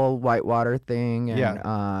the whole Whitewater thing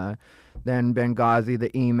and then Benghazi, the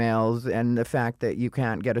emails, and the fact that you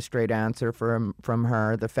can't get a straight answer from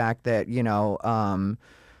her, the fact that, you know,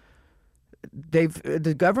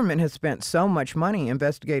 the government has spent so much money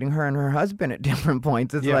investigating her and her husband at different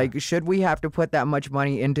points. It's like, should we have to put that much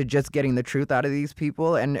money into just getting the truth out of these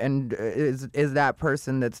people? And is that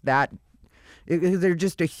person they're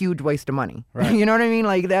just a huge waste of money. Right. You know what I mean?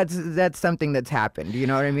 Like that's something that's happened. You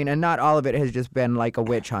know what I mean? And not all of it has just been like a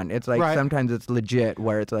witch hunt. It's like sometimes it's legit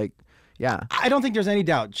where it's like, yeah. I don't think there's any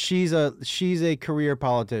doubt she's a career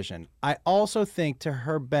politician. I also think, to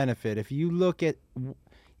her benefit, if you look at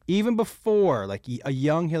even before, like a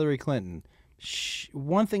young Hillary Clinton,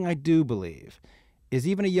 one thing I do believe is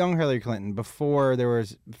even a young Hillary Clinton, before there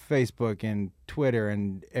was Facebook and Twitter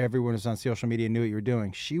and everyone was on social media and knew what you were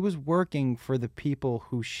doing, she was working for the people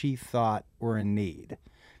who she thought were in need.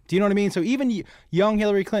 Do you know what I mean? So even young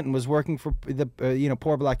Hillary Clinton was working for the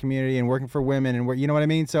poor black community and working for women, and you know what I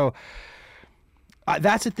mean? So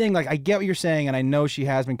that's the thing. Like, I get what you're saying, and I know she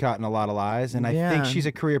has been caught in a lot of lies, and I think she's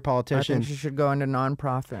a career politician. I think she should go into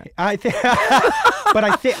nonprofit. I think, but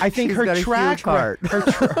I think her track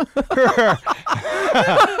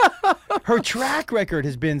her track record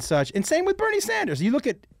has been such, and same with Bernie Sanders. You look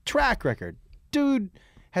at track record, dude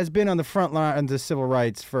has been on the front line of civil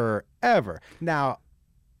rights forever. Now,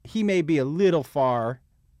 he may be a little far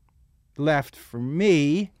left for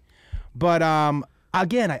me, but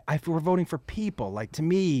again, we're voting for people. Like, to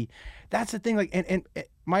me, that's the thing. Like, and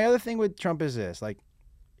my other thing with Trump is this: like,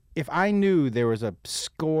 if I knew there was a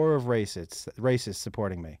score of racists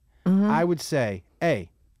supporting me, I would say, hey,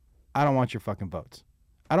 I don't want your fucking votes.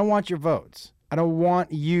 I don't want your votes. I don't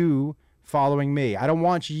want you following me. I don't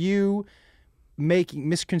want you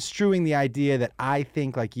misconstruing the idea that I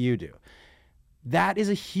think like you do. That is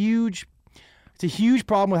it's a huge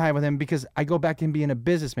problem I have with him, because I go back to him being a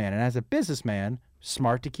businessman. And as a businessman,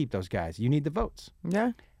 smart to keep those guys. You need the votes.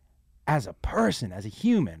 Yeah. As a person, as a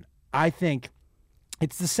human, I think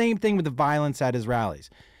it's the same thing with the violence at his rallies.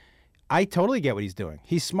 I totally get what he's doing.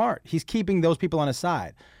 He's smart. He's keeping those people on his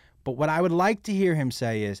side. But what I would like to hear him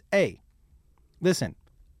say is, hey, listen,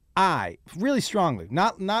 I really strongly,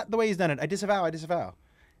 not the way he's done it, I disavow.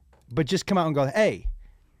 But just come out and go, hey,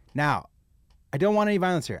 now, I don't want any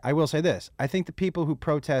violence here. I will say this. I think the people who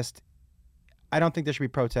protest, I don't think there should be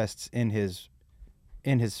protests in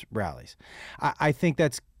his rallies. I think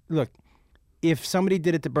look, if somebody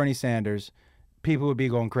did it to Bernie Sanders, people would be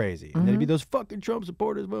going crazy. And there'd be those fucking Trump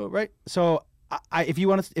supporters, right? So if you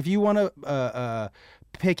want to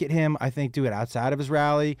picket him, I think do it outside of his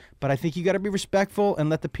rally. But I think you got to be respectful and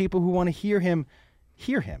let the people who want to hear him.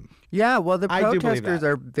 Yeah, well, the protesters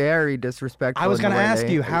are very disrespectful. I was going to ask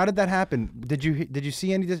you, how did that happen? Did you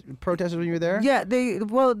see any protesters when you were there? Yeah,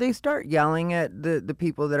 they start yelling at the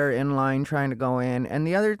people that are in line trying to go in, and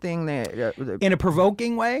the other thing in a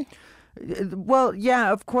provoking way. Well,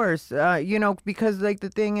 yeah, of course, because like the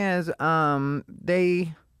thing is,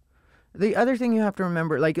 the other thing you have to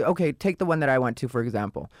remember, like, okay, take the one that I went to, for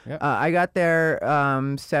example. Yep. I got there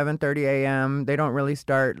 7:30 a.m. They don't really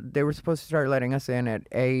start. They were supposed to start letting us in at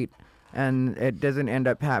 8. and it doesn't end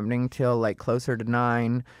up happening till like closer to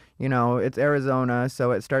 9. You know, it's Arizona,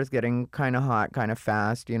 so it starts getting kind of hot, kind of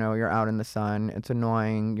fast. You know, you're out in the sun. It's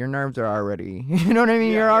annoying. Your nerves are already, you know what I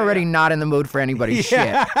mean? You're already not in the mood for anybody's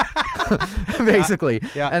shit, basically.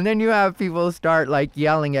 Yeah. And then you have people start like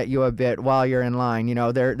yelling at you a bit while you're in line. You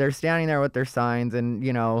know, they're standing there with their signs and,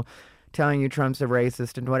 you know, telling you Trump's a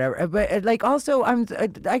racist and whatever. But like also,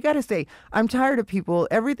 I gotta say, I'm tired of people.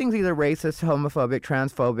 Everything's either racist, homophobic,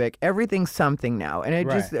 transphobic. Everything's something now, and it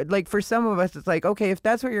just like for some of us, it's like, okay, if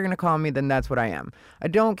that's what you're gonna call me, then that's what I am. I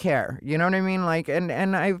don't care. You know what I mean? Like, and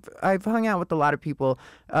I've hung out with a lot of people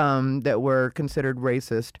that were considered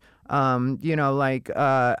racist. You know, like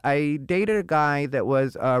I dated a guy that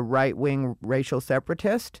was a right-wing racial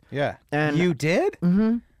separatist. Yeah. And you did?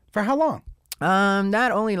 Mm-hmm. For how long?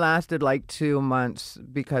 That only lasted like 2 months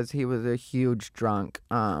because he was a huge drunk.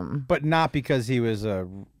 But not because he was a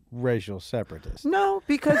racial separatist. No,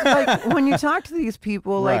 because like when you talk to these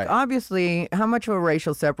people, like Right. obviously, how much of a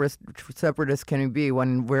racial separatist can he be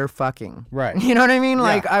when we're fucking? Right. You know what I mean? Yeah.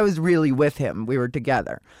 Like I was really with him. We were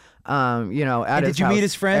together. You know, at And his did you meet house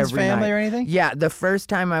his friends, every family, night. or anything? Yeah, the first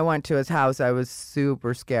time I went to his house, I was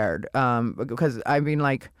super scared. Because I mean,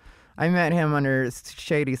 like, I met him under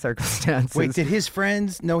shady circumstances. Wait, did his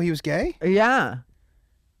friends know he was gay? Yeah,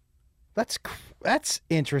 That's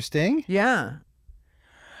interesting. yeah.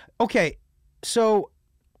 Okay, so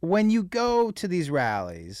when you go to these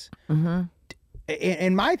rallies, Mm-hmm.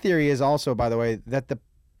 and my theory is also, by the way, that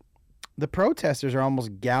the protesters are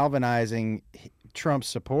almost galvanizing Trump's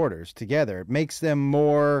supporters together. It makes them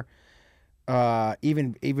more,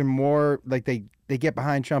 even more like they get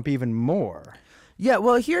behind Trump even more. Yeah,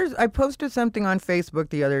 well, I posted something on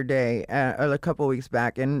Facebook the other day, a couple weeks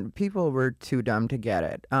back, and people were too dumb to get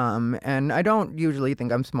it. And I don't usually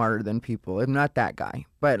think I'm smarter than people. I'm not that guy.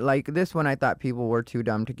 But like this one, I thought people were too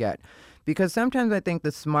dumb to get. Because sometimes I think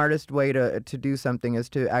the smartest way to do something is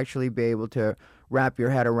to actually be able to wrap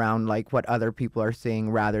your head around like what other people are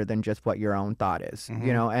seeing rather than just what your own thought is,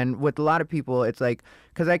 you know? And with a lot of people, it's like,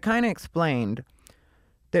 because I kind of explained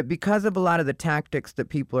that because of a lot of the tactics that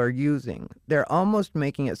people are using, they're almost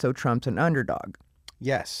making it so Trump's an underdog.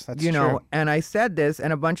 Yes, that's You know, true. and I said this,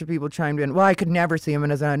 and a bunch of people chimed in, well, I could never see him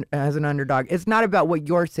as an underdog. It's not about what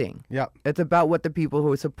you're seeing. Yep. It's about what the people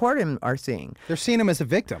who support him are seeing. They're seeing him as a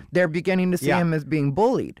victim. They're beginning to see Yeah. him as being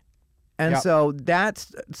bullied. And Yep. so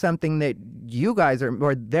that's something that you guys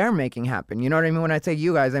or they're making happen. You know what I mean? When I say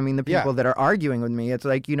you guys, I mean the people Yeah. that are arguing with me. It's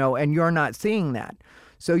like, you know, and you're not seeing that.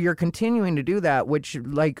 So you're continuing to do that, which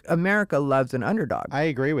like America loves an underdog. I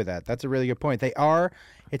agree with that. That's a really good point.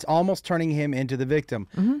 It's almost turning him into the victim.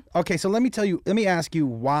 Okay, so let me ask you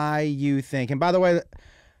why you think, and by the way,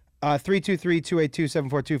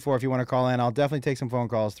 323-282-7424 if you want to call in. I'll definitely take some phone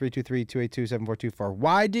calls, 323-282-7424.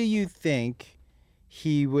 Why do you think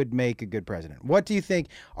he would make a good president? What do you think?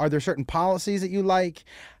 Are there certain policies that you like?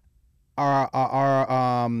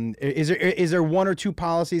 Is there one or two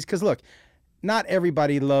policies? Because look, not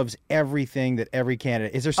everybody loves everything that every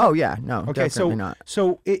candidate. Is there? Oh yeah, no, Okay, definitely not.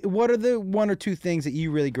 So what are the one or two things that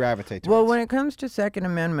you really gravitate towards? Well, when it comes to Second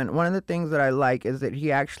Amendment, one of the things that I like is that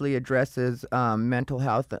he actually addresses mental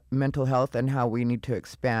health, and how we need to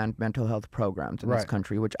expand mental health programs in this Right.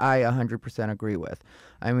 country, which I 100% agree with.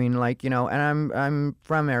 I mean, like, you know, and I'm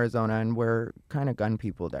from Arizona, and we're kind of gun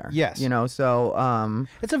people there. Yes. You know, so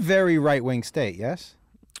It's a very right-wing state, yes?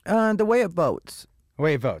 the way it votes.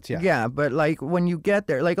 Way it votes, yeah. Yeah, but like when you get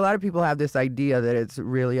there, like a lot of people have this idea that it's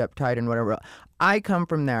really uptight and whatever. I come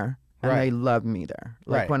from there, and Right. they love me there.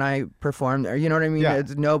 Like Right. when I perform there, you know what I mean? Yeah.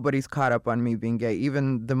 It's nobody's caught up on me being gay,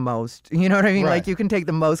 even the most. You know what I mean? Right. Like you can take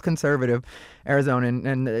the most conservative Arizonan,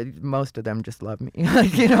 and most of them just love me.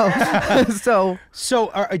 Like, you know, so So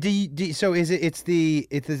so is it's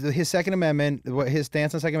his Second Amendment, his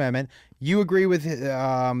stance on Second Amendment? You agree with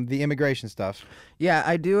the immigration stuff, yeah,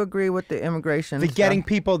 I do agree with the immigration. the stuff. getting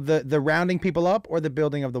people, the rounding people up, or the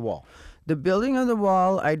building of the wall? The building of the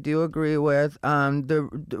wall, I do agree with.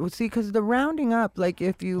 See, because the rounding up, like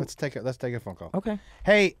if you Let's take a phone call. okay.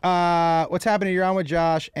 Hey, what's happening? You're on with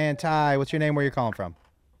Josh and Ty. What's your name? Where you calling from?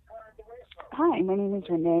 Hi, my name is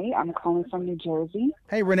Renee. I'm calling from New Jersey.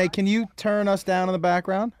 Hey, Renee, can you turn us down in the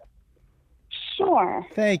background? Sure.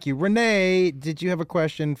 Thank you. Renee, did you have a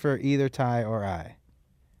question for either Ty or I?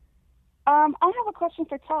 I have a question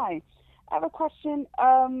for Ty. I have a question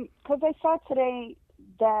because I saw today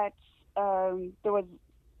that there was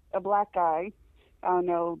a black guy. I don't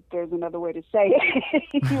know. There's another way to say it.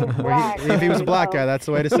 He was black. If he was a black guy, that's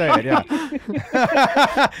the way to say it, yeah.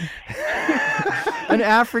 An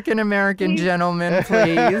African American gentleman,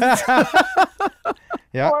 please.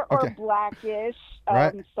 Yeah, or okay. blackish.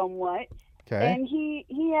 Right. somewhat. Okay. And he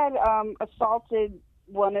had assaulted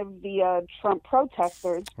one of the Trump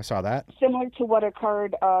protesters, I saw that. similar to what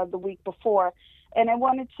occurred the week before. And I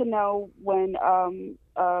wanted to know when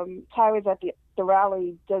Ty was at the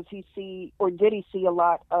rally, did he see a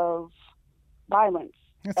lot of violence?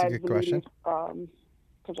 That's a as good the question. media's,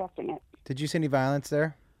 projecting it. Did you see any violence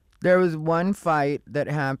there? There was one fight that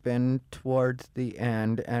happened towards the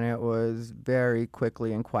end, and it was very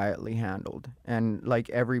quickly and quietly handled. And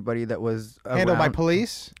like everybody that was Handled by around-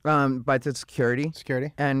 police? by the security.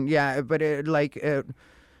 Security? And yeah, but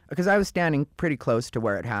because I was standing pretty close to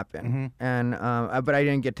where it happened, and but I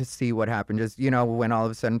didn't get to see what happened. Just when all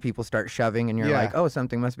of a sudden people start shoving, and you're Yeah. like, oh,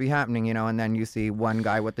 something must be happening, and then you see one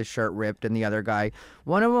guy with the shirt ripped, and the other guy.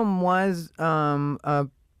 One of them was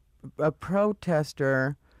a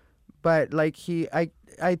protester, but like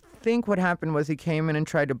I think what happened was he came in and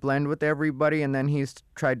tried to blend with everybody, and then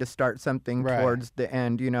tried to start something Right. towards the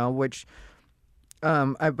end, which.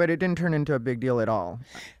 But it didn't turn into a big deal at all.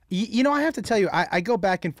 I have to tell you, I go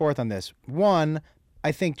back and forth on this. One,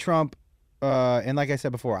 I think Trump, and like I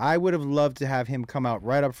said before, I would have loved to have him come out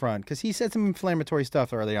right up front because he said some inflammatory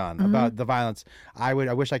stuff early on about the violence. I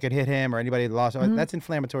wish I could hit him or anybody that lost. That's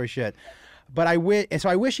inflammatory shit. But I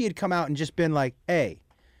wish he had come out and just been like, hey,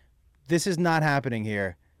 this is not happening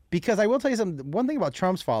here. Because I will tell you something. One thing about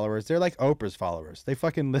Trump's followers, they're like Oprah's followers. They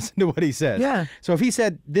fucking listen to what he says. Yeah. So if he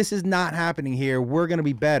said, this is not happening here, we're going to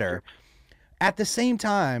be better. At the same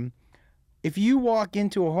time, if you walk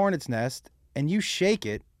into a hornet's nest and you shake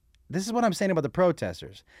it, this is what I'm saying about the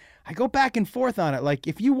protesters. I go back and forth on it. Like,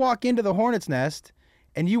 if you walk into the hornet's nest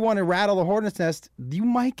and you want to rattle the hornet's nest, you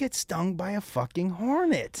might get stung by a fucking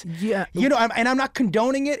hornet. Yeah. I'm not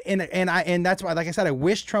condoning it, and that's why, like I said, I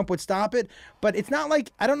wish Trump would stop it. But it's not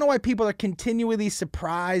like, I don't know why people are continually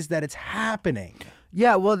surprised that it's happening.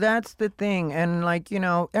 Yeah, well, that's the thing. And,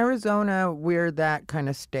 Arizona, we're that kind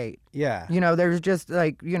of state. Yeah. There's just,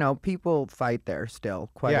 people fight there still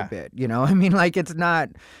quite Yeah. a bit, I mean, it's not,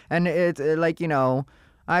 and it's,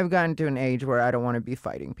 I've gotten to an age where I don't want to be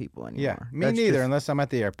fighting people anymore. Yeah, me That's neither, just- unless I'm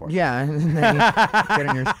at the airport. Yeah, and then you get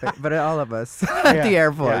in your space. But all of us at the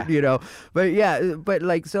airport, But yeah, but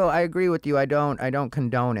so I agree with you. I don't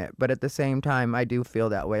condone it, but at the same time, I do feel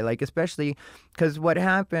that way. Especially because what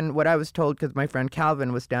happened, what I was told, because my friend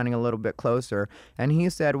Calvin was standing a little bit closer, and he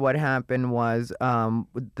said what happened was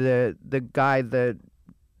the guy, the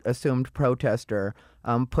assumed protester,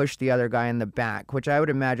 pushed the other guy in the back, which I would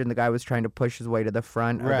imagine the guy was trying to push his way to the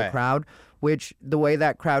front of the Right. crowd, which the way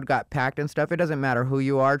that crowd got packed and stuff, it doesn't matter who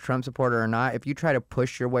you are, Trump supporter or not, if you try to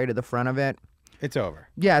push your way to the front of it, It's over.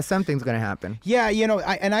 yeah, something's going to happen. Yeah, I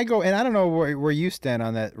don't know where you stand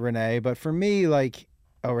on that, Renee, but for me,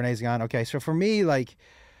 Renee's gone. Okay, so for me,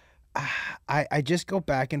 I just go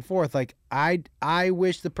back and forth. I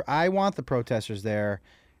wish I want the protesters there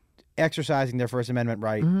exercising their First Amendment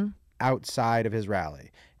right outside of his rally.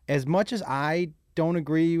 As much as I don't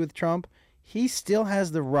agree with Trump, he still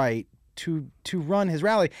has the right to run his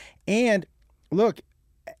rally. And look,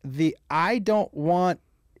 I don't want,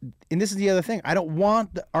 and this is the other thing, I don't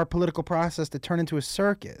want our political process to turn into a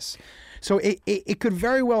circus. So it could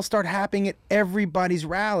very well start happening at everybody's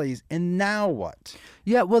rallies. And now what?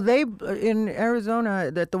 Yeah, well, they, in Arizona,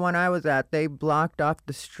 the one I was at, they blocked off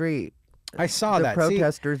the street. I saw The that. See,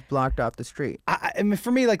 protesters blocked off the street. I mean,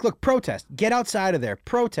 for me, look, protest. Get outside of there.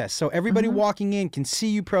 Protest. So everybody walking in can see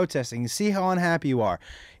you protesting, see how unhappy you are.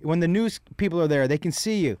 When the news people are there, they can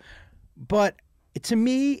see you. But to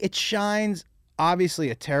me, it shines, obviously,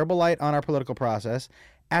 a terrible light on our political process.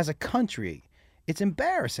 As a country, it's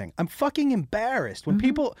embarrassing. I'm fucking embarrassed. When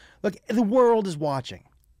people, look, the world is watching.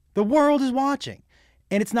 The world is watching.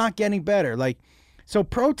 And it's not getting better. So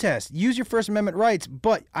protest, use your First Amendment rights,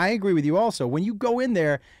 but I agree with you also. When you go in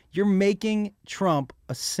there, you're making Trump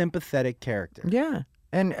a sympathetic character. Yeah.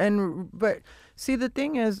 But see, the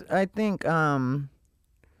thing is, I think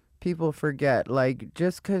people forget,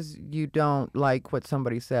 just because you don't like what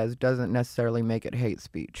somebody says doesn't necessarily make it hate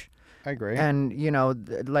speech. I agree. And,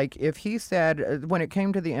 if he said, when it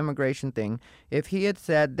came to the immigration thing, if he had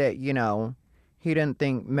said that, he didn't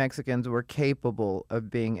think Mexicans were capable of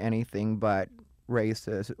being anything but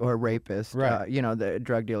racist or rapist, Right. The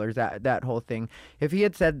drug dealers, that whole thing. If he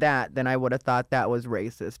had said that, then I would have thought that was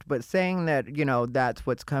racist. But saying that, that's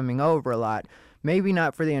what's coming over a lot, maybe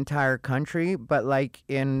not for the entire country, but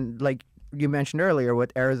in you mentioned earlier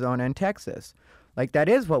with Arizona and Texas. Like, that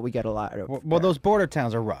is what we get a lot of. Well, there. those border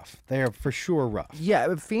towns are rough. They are for sure rough.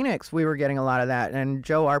 Yeah, Phoenix, we were getting a lot of that. And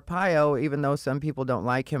Joe Arpaio, even though some people don't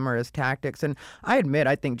like him or his tactics, and I admit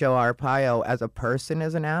I think Joe Arpaio as a person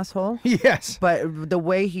is an asshole. Yes. But the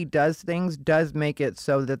way he does things does make it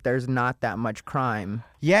so that there's not that much crime.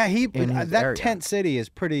 Yeah, in his that area. tent city is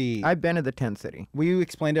pretty. I've been to the Tent City. Will you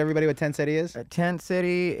explain to everybody what tent city is? Tent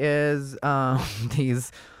City is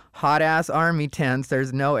these hot-ass army tents.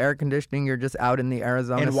 There's no air conditioning. You're just out in the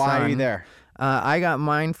Arizona And why sun. are you there? I got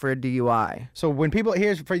mine for a DUI. So when people,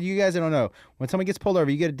 here's for you guys that don't know, when someone gets pulled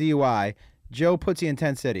over, you get a DUI. Joe puts you in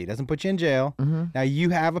tent city. Doesn't put you in jail. Now you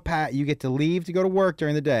have you get to leave to go to work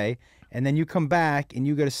during the day, and then you come back and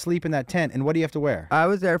you go to sleep in that tent. And what do you have to wear? I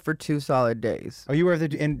was there for 2 solid days. Oh, you wear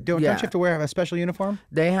don't you Yeah. have to wear a special uniform?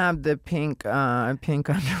 They have the pink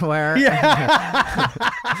underwear.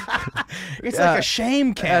 It's like a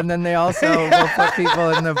shame camp. And then they also will put people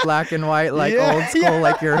in the black and white, like Yeah, old school, yeah.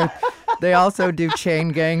 like you're. They also do chain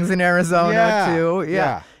gangs in Arizona Yeah, too.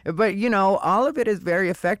 Yeah. But all of it is very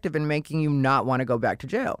effective in making you not want to go back to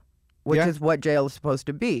jail, which Yeah. is what jail is supposed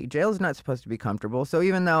to be. Jail is not supposed to be comfortable. So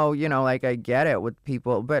even though, like I get it with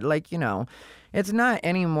people, but it's not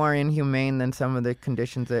any more inhumane than some of the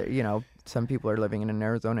conditions that, some people are living in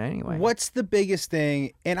Arizona anyway. What's the biggest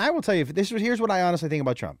thing? And I will tell you, here's what I honestly think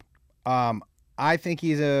about Trump. I think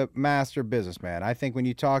he's a master businessman. I think when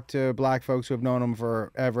you talk to black folks who have known him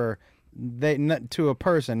forever, to a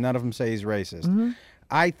person, none of them say he's racist.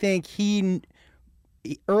 I think he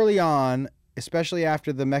early on, especially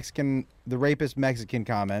after the rapist Mexican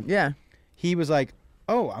comment, Yeah. he was like,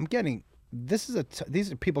 "Oh,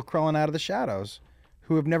 these are people crawling out of the shadows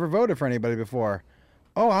who have never voted for anybody before.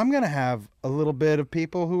 Oh, I'm gonna have a little bit of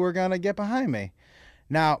people who are gonna get behind me."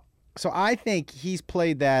 Now, so I think he's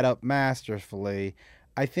played that up masterfully.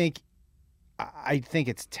 I think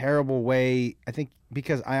it's a terrible way. I think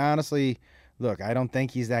because I honestly look, I don't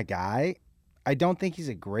think he's that guy. I don't think he's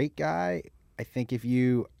a great guy. I think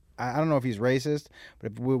I don't know if he's racist,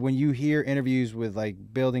 but when you hear interviews with like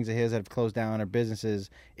buildings of his that have closed down or businesses,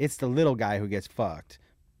 it's the little guy who gets fucked.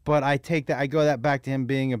 But I go that back to him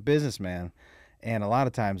being a businessman, and a lot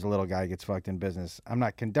of times the little guy gets fucked in business. I'm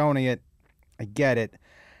not condoning it. I get it.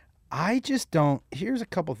 I just don't. Here's a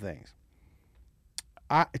couple things.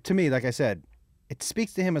 To me, like I said, it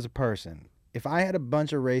speaks to him as a person. If I had a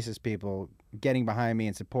bunch of racist people getting behind me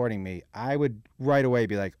and supporting me, I would right away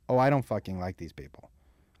be like, "Oh, I don't fucking like these people.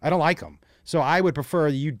 I don't like them. So I would prefer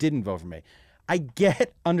you didn't vote for me." I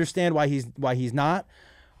understand why he's not,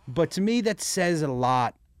 but to me that says a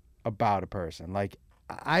lot about a person. Like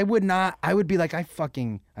I would be like, I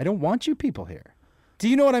don't want you people here. Do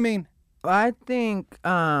you know what I mean? I think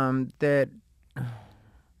that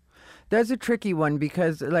that's a tricky one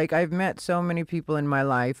because, like, I've met so many people in my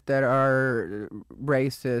life that are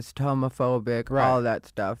racist, homophobic, Right. all that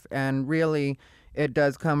stuff. And really, it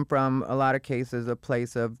does come from, a lot of cases, a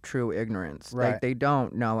place of true ignorance. Right. Like, they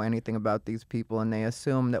don't know anything about these people, and they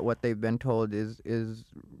assume that what they've been told is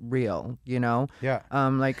real, Yeah.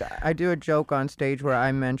 Like, I do a joke on stage where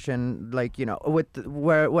I mention, like,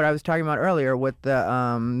 what I was talking about earlier with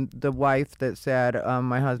the wife that said,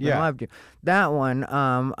 my husband Yeah. loved you. That one,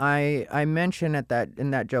 I mention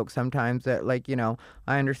in that joke sometimes that, like,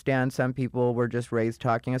 I understand some people were just raised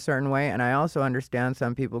talking a certain way, and I also understand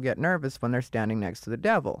some people get nervous when they're standing next to the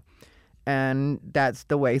devil. And that's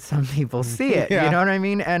the way some people see it. Yeah. You know what I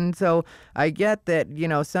mean? And so I get that,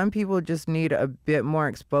 some people just need a bit more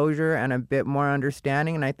exposure and a bit more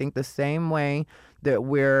understanding. And I think the same way that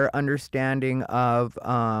we're understanding of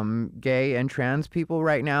gay and trans people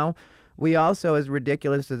right now, we also, as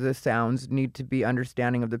ridiculous as this sounds, need to be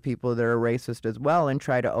understanding of the people that are racist as well and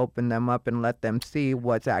try to open them up and let them see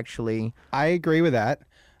what's actually... I agree with that.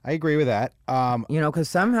 because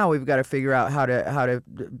somehow we've got to figure out how to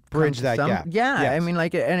Bridge come to that gap. Yeah, Yes. I mean,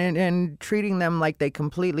 like, and treating them like they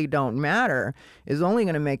completely don't matter is only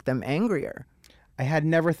going to make them angrier. I had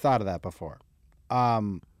never thought of that before.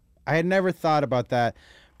 I had never thought about that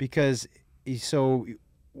because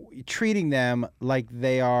treating them like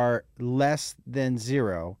they are less than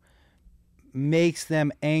zero makes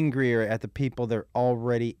them angrier at the people they're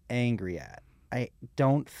already angry at. I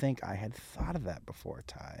don't think I had thought of that before,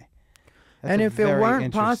 Ty. That's And a if it very weren't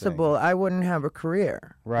interesting- possible, I wouldn't have a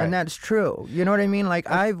career. Right. And that's true. You know what I mean? Like,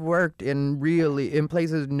 I've worked in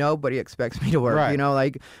places nobody expects me to work. Right.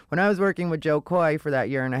 Like when I was working with Joe Coy for that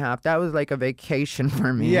year and a half, that was like a vacation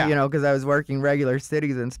for me, Yeah. because I was working regular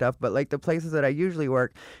cities and stuff. But like the places that I usually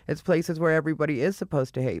work, it's places where everybody is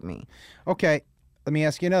supposed to hate me. Okay, let me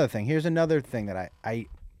ask you another thing. Here's another thing that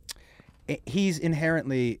he's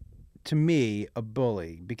inherently, to me, a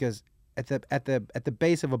bully because at the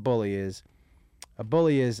base of a bully is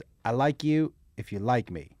I like you if you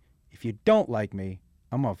like me. If you don't like me,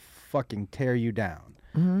 I'm gonna fucking tear you down.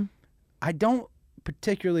 Mm-hmm. I don't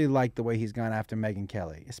particularly like the way he's gone after Megyn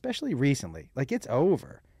Kelly, especially recently. Like, it's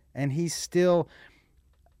over, and he's still.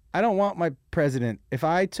 I don't want my president. If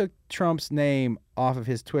I took Trump's name off of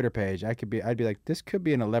his Twitter page, I'd be like, this could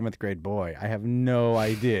be an 11th grade boy. I have no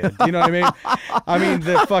idea. Do you know what I mean? I mean,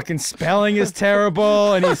 the fucking spelling is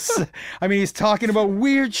terrible, and he's talking about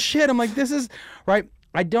weird shit. I'm like, this is right.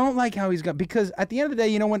 I don't like how he's got, because at the end of the day,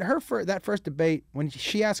 you know, when that first debate, when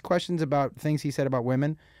she asked questions about things he said about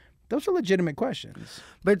women, those are legitimate questions.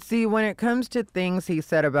 But see, when it comes to things he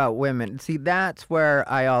said about women, see, that's where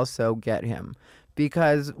I also get him.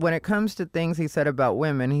 Because when it comes to things he said about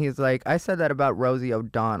women, he's like, I said that about Rosie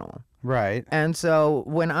O'Donnell. Right. And so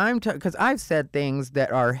when because I've said things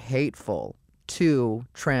that are hateful to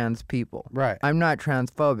trans people. Right. I'm not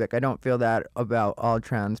transphobic. I don't feel that about all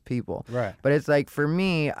trans people. Right. But it's like, for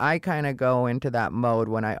me, I kind of go into that mode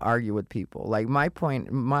when I argue with people. Like, my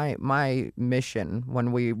point, my mission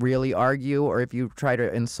when we really argue, or if you try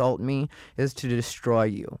to insult me, is to destroy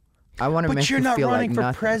you. I want to make you feel like nothing. But you're not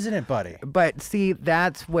running for president, buddy. But see,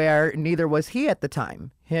 that's where neither was he at the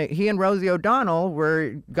time. He and Rosie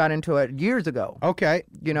O'Donnell got into it years ago. Okay.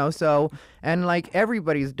 You know, so, and like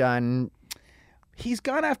everybody's done. He's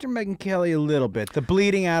gone after Megyn Kelly a little bit. The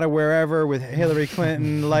bleeding out of wherever with Hillary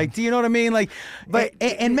Clinton. Like, do you know what I mean? Like, but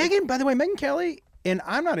and Megyn, by the way, Megyn Kelly, and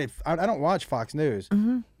I don't watch Fox News,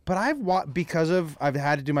 but I've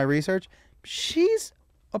had to do my research. She's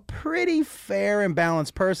a pretty fair and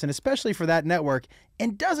balanced person, especially for that network,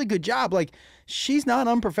 and does a good job. Like, she's not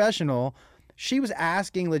unprofessional. She was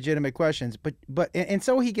asking legitimate questions, but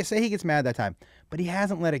so he gets mad that time, but he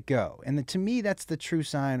hasn't let it go. And to me, that's the true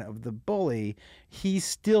sign of the bully. He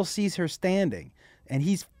still sees her standing, and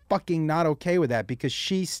he's fucking not okay with that, because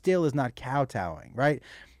she still is not kowtowing, right?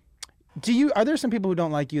 Are there some people who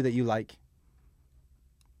don't like you that you like?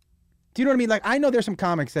 Do you know what I mean? Like, I know there's some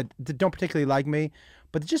comics that don't particularly like me,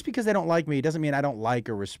 but just because they don't like me doesn't mean I don't like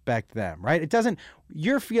or respect them, right? It doesn't.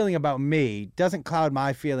 Your feeling about me doesn't cloud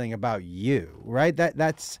my feeling about you, right?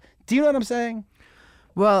 That's. Do you know what I'm saying?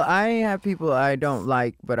 Well, I have people I don't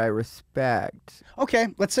like, but I respect. Okay,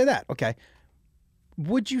 let's say that. Okay,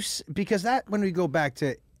 would you? Because that, when we go back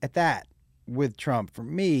to at that with Trump, for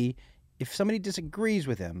me, if somebody disagrees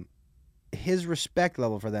with him, his respect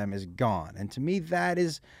level for them is gone, and to me,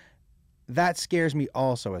 that scares me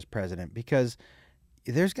also as president, because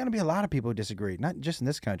there's going to be a lot of people who disagree, not just in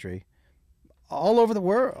this country, all over the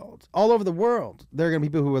world. All over the world, there are going to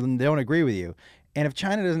be people who don't agree with you. And if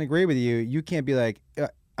China doesn't agree with you, you can't be like,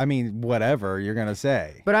 whatever you're going to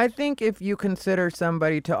say. But I think if you consider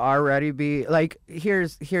somebody to already be, like,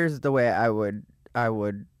 here's the way I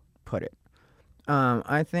would put it.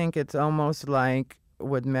 I think it's almost like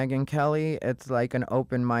with Megyn Kelly, it's like an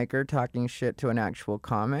open micer talking shit to an actual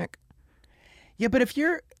comic. Yeah, but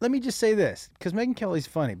let me just say this, because Megyn Kelly's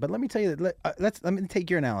funny, but let me tell you that, let me take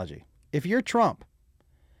your analogy. If you're Trump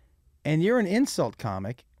and you're an insult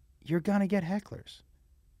comic, you're going to get hecklers.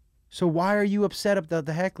 So why are you upset about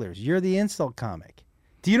the hecklers? You're the insult comic.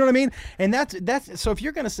 Do you know what I mean? And that's so if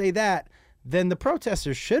you're going to say that, then the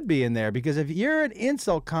protesters should be in there, because if you're an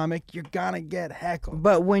insult comic, you're going to get heckled.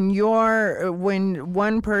 But when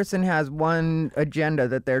one person has one agenda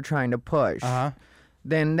that they're trying to push,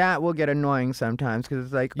 then that will get annoying sometimes, because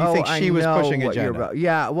it's like, you think she was pushing what agenda? You're about.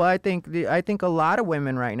 Yeah, well, I think a lot of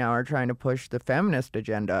women right now are trying to push the feminist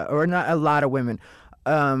agenda, or not a lot of women,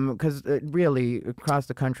 because really across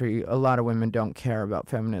the country, a lot of women don't care about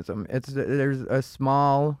feminism. There's a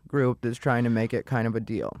small group that's trying to make it kind of a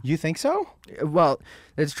deal. You think so? Well,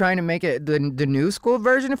 it's trying to make it the new school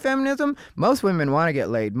version of feminism. Most women want to get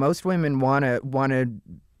laid. Most women want to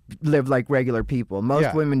live like regular people.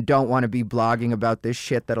 Most women don't want to be blogging about this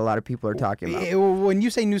shit that a lot of people are talking about. When you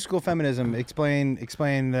say new school feminism, explain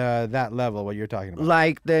that level, what you're talking about.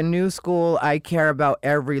 Like the new school, I care about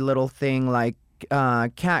every little thing, like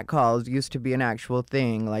catcalls used to be an actual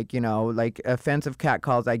thing. Like, like offensive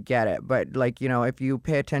catcalls, I get it. But like, if you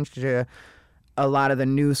pay attention to a lot of the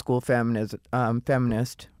new school feminist,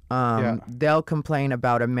 they'll complain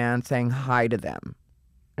about a man saying hi to them.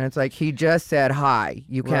 And it's like, he just said hi.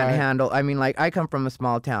 You can't handle. I mean, like, I come from a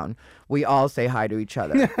small town. We all say hi to each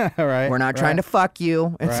other. Right. We're not trying to fuck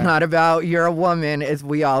you. It's not about you're a woman. It's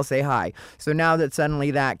we all say hi. So now that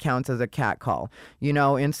suddenly that counts as a catcall.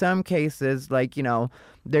 In some cases, like,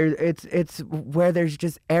 it's where there's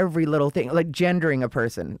just every little thing, like gendering a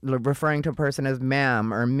person, referring to a person as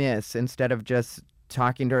ma'am or miss instead of just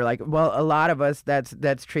talking to her like, well, a lot of us,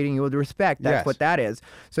 that's treating you with respect. That's Yes. what that is.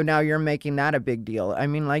 So now you're making that a big deal. I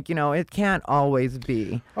mean, like, it can't always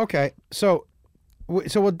be. Okay, so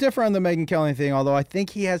we'll differ on the Megyn Kelly thing, although I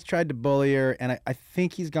think he has tried to bully her, and I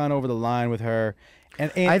think he's gone over the line with her.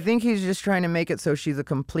 And I think he's just trying to make it so she's a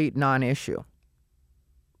complete non-issue.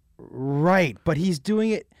 right, but he's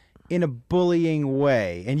doing it in a bullying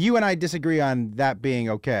way, and you and I disagree on that being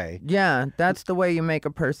okay. Yeah, that's the way you make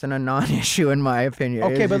a person a non-issue, in my opinion.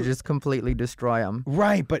 Okay, is but you just completely destroy them.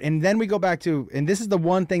 Right, but and then we go back to, and this is the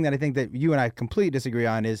one thing that I think that you and I completely disagree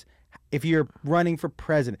on is if you're running for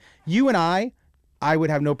president. You and I would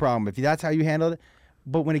have no problem if that's how you handled it.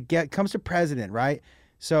 But when it comes to president, right?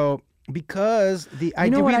 So because we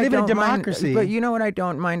live in a democracy. But you know what I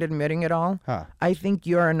don't mind admitting at all? Huh. I think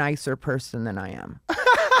you're a nicer person than I am.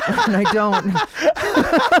 And I don't.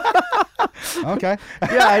 Okay.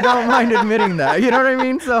 Yeah, I don't mind admitting that. You know what I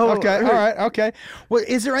mean? So Okay. All right. Okay. Well,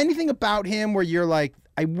 is there anything about him where you're like,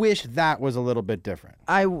 I wish that was a little bit different?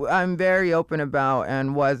 I'm very open about,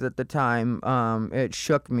 and was at the time, it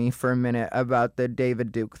shook me for a minute about the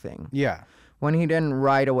David Duke thing. Yeah. When he didn't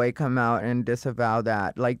right away come out and disavow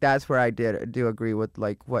that, like, that's where I do agree with,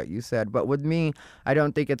 like, what you said. But with me, I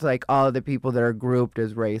don't think it's like all of the people that are grouped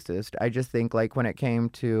as racist. I just think, like, when it came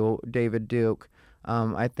to David Duke,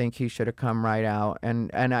 I think he should have come right out.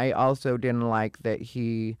 And I also didn't like that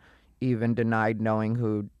he even denied knowing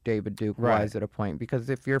who David Duke Right. was at a point. Because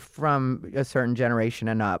if you're from a certain generation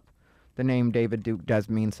and up, the name David Duke does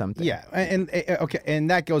mean something. Yeah. And okay. And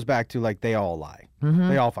that goes back to like they all lie. Mm-hmm.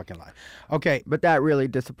 They all fucking lie. Okay. But that really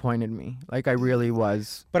disappointed me. Like, I really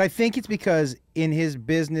was. But I think it's because in his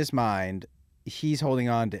business mind, he's holding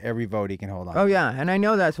on to every vote he can hold on. Oh yeah, and I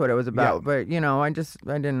know that's what it was about. Yeah. But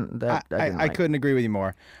I didn't. I couldn't agree with you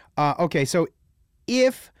more. Okay, so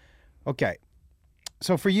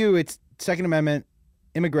so for you, it's Second Amendment,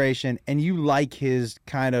 immigration, and you like his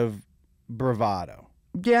kind of bravado.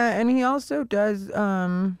 Yeah, and he also does.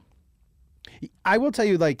 I will tell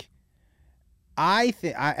you, like, I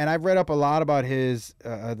think, and I've read up a lot about his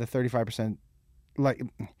the 35%. Like,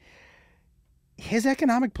 his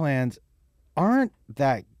economic plans aren't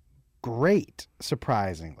that great,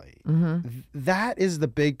 surprisingly. Mm-hmm. That is the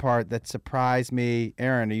big part that surprised me.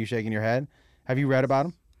 Aaron, are you shaking your head? Have you read about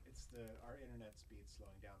him? It's our internet speed's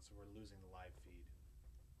slowing down, so we're losing the live feed.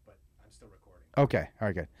 But I'm still recording. Okay, all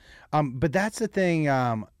right, good. But that's the thing.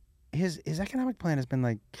 His economic plan has been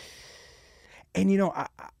like, and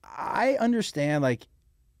I understand. Like,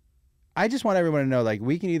 I just want everyone to know, like,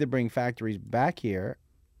 we can either bring factories back here,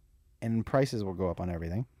 and prices will go up on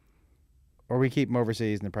everything, or we keep them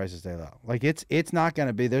overseas and the prices stay low. Like, it's not going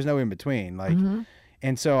to be. There's no in between. Like, Mm-hmm.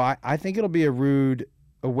 and so I think it'll be a rude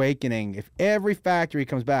awakening if every factory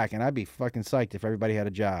comes back, and I'd be fucking psyched if everybody had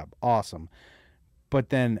a job. Awesome. But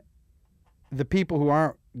then the people who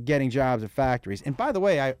aren't getting jobs at factories, and by the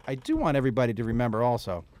way, I do want everybody to remember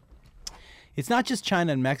also, it's not just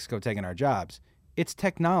China and Mexico taking our jobs, it's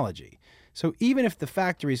technology. So even if the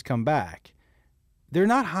factories come back, they're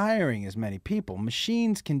not hiring as many people.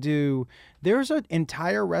 Machines can do, there's an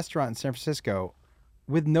entire restaurant in San Francisco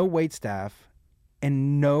with no wait staff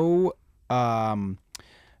and no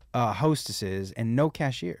hostesses and no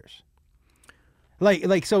cashiers.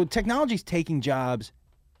 Like so technology's taking jobs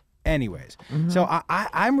anyways. Mm-hmm. So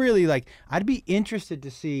I'm really like, I'd be interested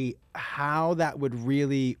to see how that would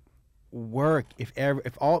really work if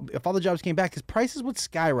all the jobs came back, because prices would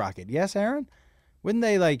skyrocket. Yes, Aaron? Wouldn't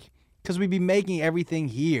they? Like, because we'd be making everything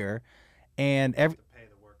here, and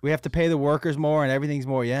we have to pay the workers more, and everything's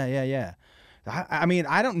more. Yeah. I mean,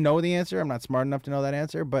 I don't know the answer. I'm not smart enough to know that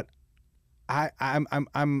answer, but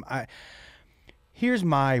here's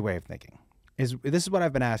my way of thinking. This is what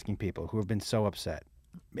I've been asking people who have been so upset.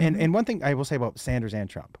 And one thing I will say about Sanders and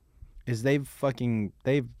Trump is they've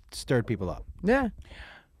stirred people up. Yeah.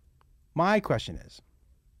 My question is,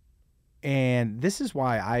 and this is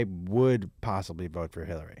why I would possibly vote for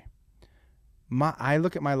Hillary. I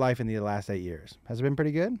look at my life in the last 8 years. Has it been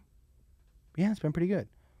pretty good? Yeah, it's been pretty good.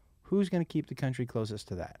 Who's going to keep the country closest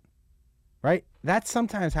to that? Right? That's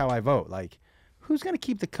sometimes how I vote. Like, who's going to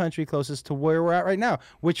keep the country closest to where we're at right now?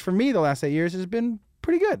 Which for me, the last 8 years has been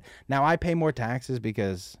pretty good. Now, I pay more taxes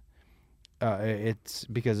because Obama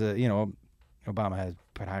has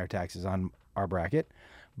put higher taxes on our bracket.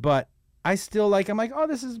 But I still I'm like, oh,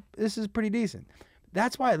 this is pretty decent.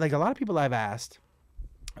 That's why, like, a lot of people I've asked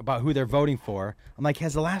about who they're voting for, I'm like,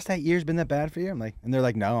 has the last 8 years been that bad for you? I'm like, and they're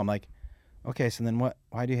like, no. I'm like, okay, so then what?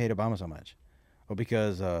 Why do you hate Obama so much? Well,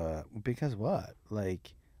 because what?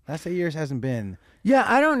 Like, Last 8 years hasn't been. Yeah,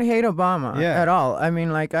 I don't hate Obama Yeah. at all. I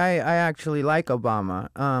mean, like, I actually like Obama.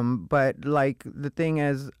 But, like, the thing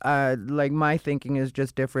is, like, my thinking is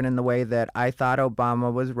just different in the way that I thought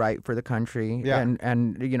Obama was right for the country. Yeah.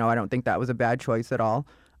 And you know, I don't think that was a bad choice at all.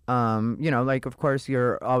 You know, like, of course,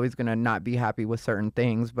 you're always going to not be happy with certain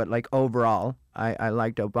things. But, like, overall, I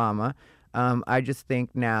liked Obama. I just think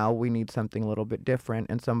now we need something a little bit different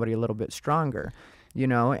and somebody a little bit stronger, you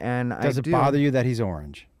know, and Does it bother you that he's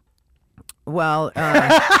orange? Well,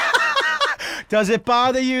 Does it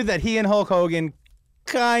bother you that he and Hulk Hogan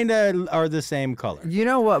kind of are the same color? you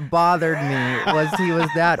know what bothered me was he was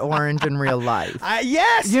that orange in real life.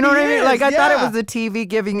 Yes, You know what I he mean? is, Like, I thought it yeah. was the TV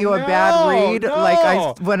giving you a No, bad read. no.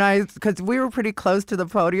 Like, because we were pretty close to the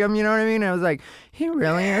podium, you know what I mean? I was like, he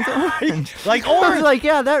really is orange. Like I was orange. like,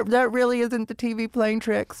 yeah, that really isn't the TV playing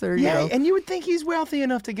tricks, or, you Yeah, know. and you would think he's wealthy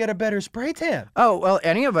enough to get a better spray tan. Oh, well,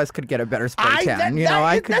 any of us could get a better spray tan.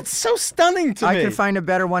 That's so stunning to me. I could find a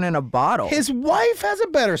better one in a bottle. His wife has a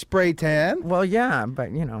better spray tan. Well, yeah,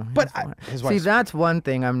 but you know. But his his see, wife's- that's one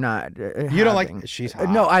thing I'm not. You don't like- having. she's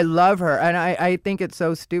No, hot. I love her, and I think it's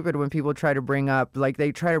so stupid when people try to bring up, like,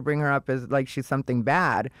 they try to bring her up as like she's something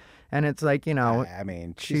bad, and it's like, you know. I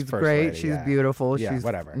mean, She's first great. lady, She's yeah. beautiful. Yeah, she's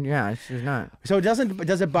whatever. Yeah, she's not. So does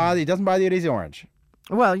it bother you? It doesn't bother you that he's orange?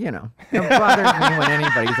 Well, you know, it bothers me when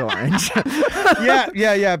anybody's orange.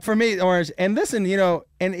 yeah. For me, orange. And listen, you know,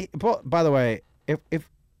 by the way, if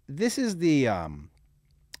this is the,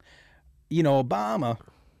 you know, Obama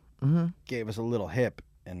gave us a little hip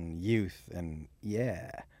and youth, and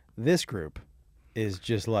yeah, this group is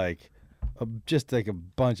just like a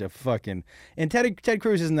bunch of fucking. And Ted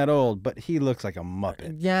Cruz isn't that old, but he looks like a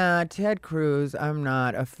muppet. Yeah, Ted Cruz, I'm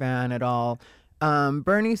not a fan at all.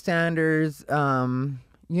 Bernie Sanders,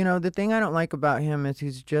 you know, the thing I don't like about him is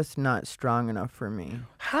he's just not strong enough for me.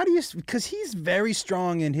 How do you? Because he's very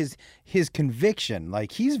strong in his conviction.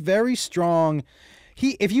 Like he's very strong.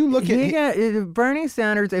 If you look at Bernie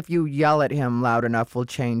Sanders, if you yell at him loud enough, will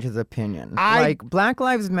change his opinion. I- Like, Black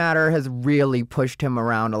Lives Matter has really pushed him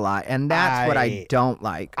around a lot, and that's what I don't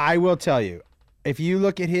like. I will tell you, if you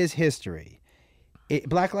look at his history,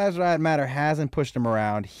 Black Lives Matter hasn't pushed him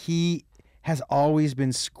around. He has always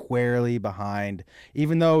been squarely behind,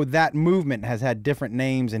 even though that movement has had different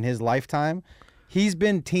names in his lifetime. He's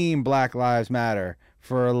been Team Black Lives Matter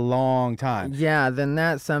for a long time. Yeah, then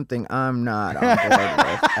that's something I'm not on board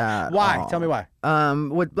with at Why? all. Tell me why.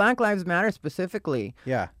 With Black Lives Matter specifically,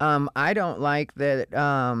 Yeah. I don't like that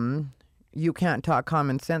you can't talk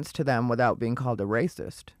common sense to them without being called a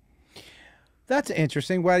racist. That's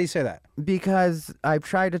interesting. Why do you say that? Because I've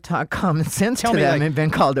tried to talk common sense Tell to me, them like- and been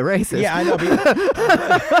called a racist. Yeah, I know.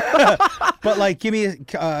 But like, give me an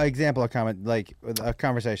example of comment, like a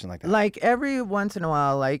conversation like that. Like, every once in a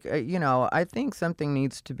while, like, you know, I think something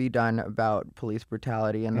needs to be done about police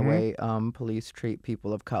brutality and the way police treat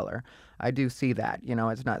people of color. I do see that. You know,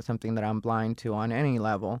 it's not something that I'm blind to on any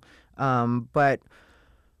level. But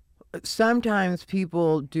sometimes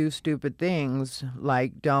people do stupid things,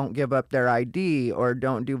 like don't give up their ID or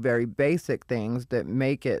don't do very basic things that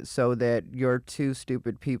make it so that you're two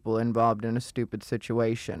stupid people involved in a stupid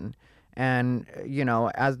situation. And, you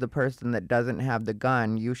know, as the person that doesn't have the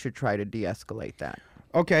gun, you should try to de-escalate that.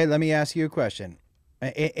 Okay, let me ask you a question.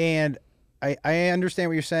 And I understand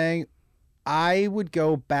what you're saying. I would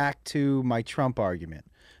go back to my Trump argument,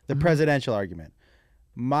 the presidential argument.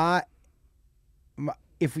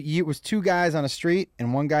 If it was two guys on a street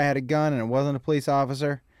and one guy had a gun and it wasn't a police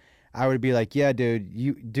officer, I would be like, yeah, dude,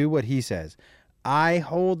 you do what he says. I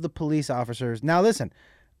hold the police officers. Now, listen,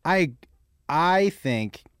 I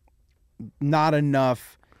think not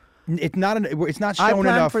enough. It's not I shown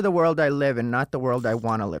plan enough for the world I live in, not the world I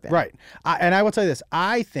want to live in. Right. And I will tell you this.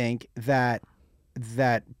 I think that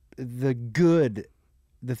the good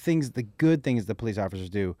things the police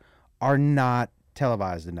officers do are not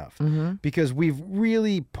televised enough, because we've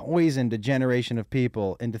really poisoned a generation of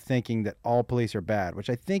people into thinking that all police are bad, which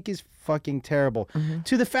I think is fucking terrible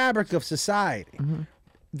to the fabric of society.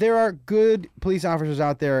 There are good police officers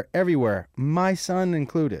out there everywhere, my son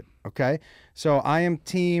included, okay? So I am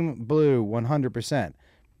Team Blue 100%.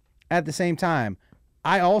 At the same time,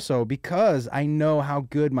 I also, because I know how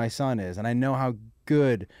good my son is and I know how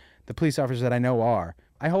good the police officers that I know are,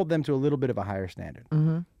 I hold them to a little bit of a higher standard.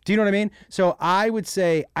 Do you know what I mean? So I would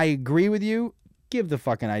say I agree with you, give the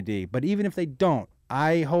fucking ID. But even if they don't,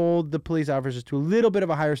 I hold the police officers to a little bit of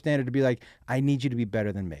a higher standard to be like, I need you to be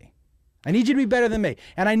better than me. I need you to be better than me.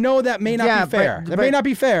 And I know that may not be fair. That may not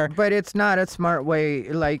be fair. But it's not a smart way,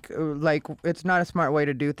 like it's not a smart way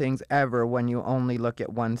to do things ever when you only look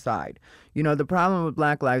at one side. You know, the problem with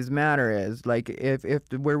Black Lives Matter is, like, if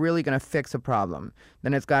we're really going to fix a problem,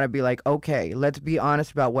 then it's got to be like, okay, let's be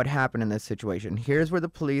honest about what happened in this situation. Here's where the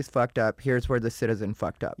police fucked up. Here's where the citizen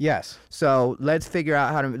fucked up. Yes. So let's figure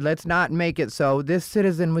out how to, let's not make it so this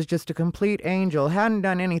citizen was just a complete angel, hadn't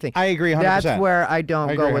done anything. I agree 100%. That's where I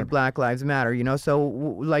don't go agree with 100%. Black Lives Matter, you know? So,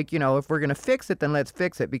 like, you know, if we're going to fix it, then let's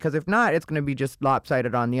fix it. Because if not, it's going to be just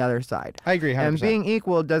lopsided on the other side. I agree 100%. And being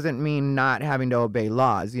equal doesn't mean not having to obey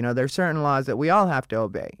laws. You know, there's certain laws that we all have to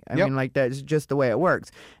obey. I Yep. mean, like, that's just the way it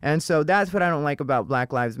works. And so that's what I don't like about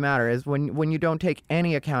Black Lives Matter is when you don't take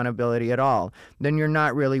any accountability at all, then you're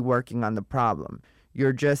not really working on the problem.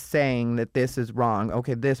 You're just saying that this is wrong.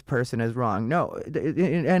 Okay, this person is wrong. No,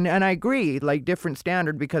 and I agree, like, different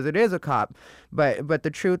standard because it is a cop. But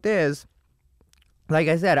the truth is, like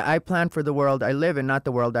I said, I plan for the world I live in, not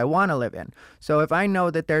the world I want to live in. So if I know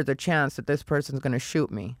that there's a chance that this person's going to shoot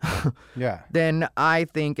me, Yeah. then I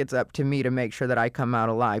think it's up to me to make sure that I come out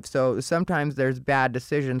alive. So sometimes there's bad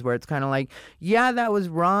decisions where it's kind of like, yeah, that was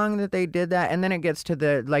wrong that they did that. And then it gets to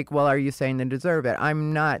the, like, well, are you saying they deserve it?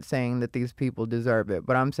 I'm not saying that these people deserve it,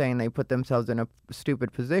 but I'm saying they put themselves in a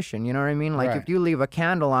stupid position. You know what I mean? Like, Right. if you leave a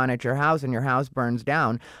candle on at your house and your house burns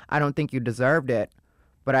down, I don't think you deserved it.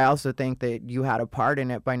 But I also think that you had a part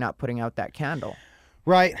in it by not putting out that candle.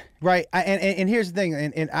 Right. And here's the thing.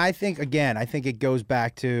 And I think, again, I think it goes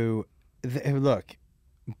back to, look,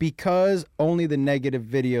 because only the negative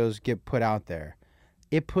videos get put out there,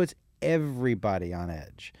 it puts everybody on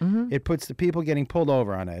edge. It puts the people getting pulled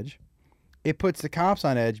over on edge. It puts the cops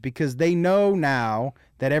on edge because they know now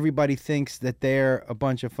that everybody thinks that they're a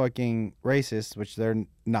bunch of fucking racists, which they're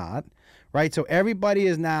not, right? So everybody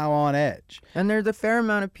is now on edge. And there's a fair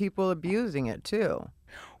amount of people abusing it too.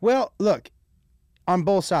 Well, look, on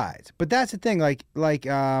both sides, but that's the thing.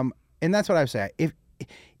 And that's what I would say.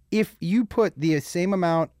 If you put the same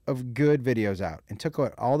amount of good videos out and took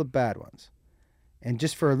out all the bad ones, and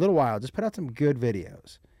just for a little while, just put out some good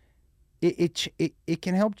videos, it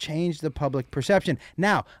can help change the public perception.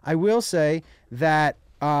 Now, I will say that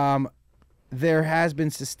there has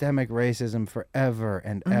been systemic racism forever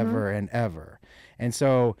and ever and ever, and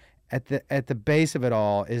so at the base of it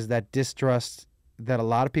all is that distrust that a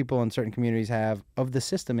lot of people in certain communities have of the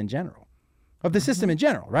system in general,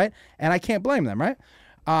 right? And I can't blame them, right?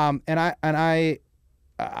 And I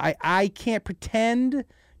can't pretend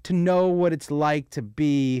to know what it's like to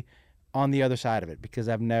be on the other side of it because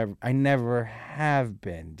I never have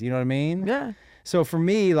been. Do you know what I mean? Yeah. So for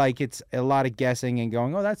me, like, it's a lot of guessing and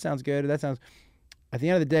going, oh, that sounds good. At the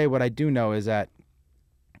end of the day, what I do know is that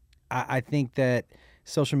I think that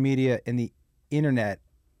social media and the internet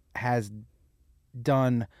has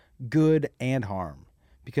done good and harm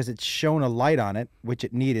because it's shown a light on it, which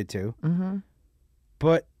it needed to,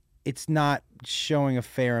 but it's not showing a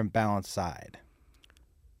fair and balanced side.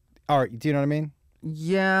 All right, do you know what I mean?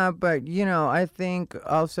 Yeah, but, you know, I think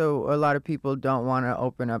also a lot of people don't want to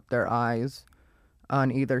open up their eyes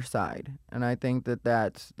on either side. And I think that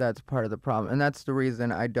that's part of the problem. And that's the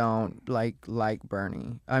reason I don't like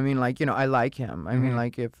Bernie. I mean, like, you know, I like him. I mean,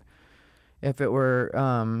 like, if it were,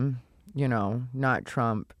 you know, not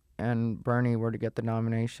Trump and Bernie were to get the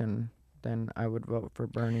nomination, then I would vote for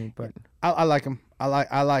Bernie. But I like him.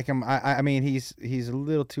 I like him. I mean, he's a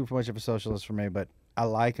little too much of a socialist for me, but I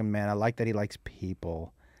like him, man. I like that he likes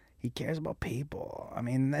people. He cares about people. I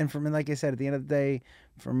mean, and for me, like I said, at the end of the day,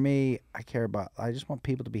 for me, I just want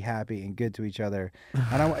people to be happy and good to each other.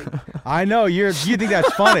 And I know you think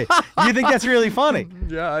that's funny. You think that's really funny.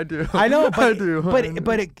 yeah, I do. I know, but I do.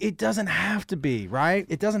 But it doesn't have to be, right?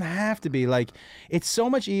 It doesn't have to be. Like, it's so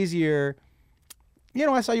much easier. You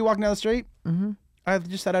know, I saw you walking down the street. I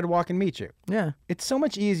just thought I'd walk and meet you. Yeah. It's so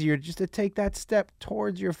much easier just to take that step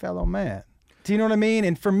towards your fellow man. Do you know what I mean?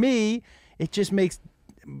 And for me, it just makes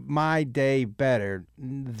my day better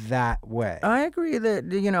that way. I agree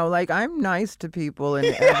that, you know, like, I'm nice to people in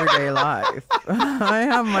everyday life. I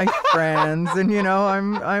have my friends and, you know,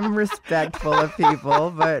 I'm respectful of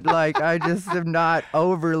people, but, like, I just am not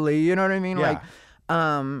overly, you know what I mean? Yeah.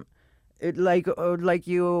 Like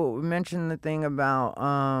you mentioned the thing about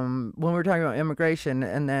when we were talking about immigration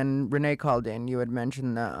and then Renee called in, you had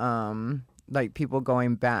mentioned that like people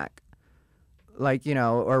going back, like, you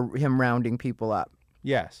know, or him rounding people up.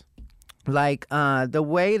 Yes. Like, the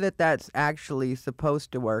way that that's actually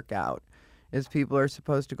supposed to work out is people are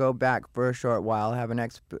supposed to go back for a short while, have an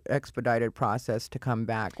expedited process to come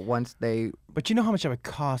back once they... But you know how much it would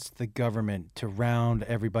cost the government to round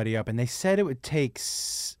everybody up? And they said it would take,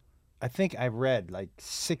 I think I read, like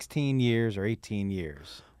 16 years or 18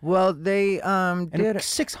 years. Well, they And did...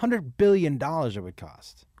 $600 billion it would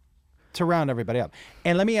cost. to round everybody up.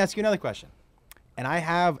 And let me ask you another question. And I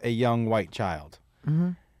have a young white child.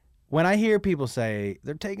 Mm-hmm. When I hear people say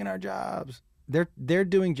they're taking our jobs, they're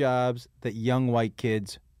doing jobs that young white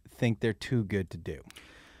kids think they're too good to do.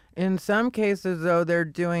 In some cases, though, they're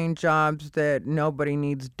doing jobs that nobody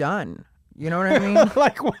needs done. You know what I mean?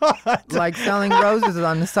 Like what? Like selling roses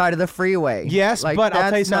on the side of the freeway. Yes, like, but I'll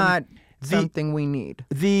tell you that's something. not something we need.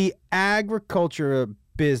 The agriculture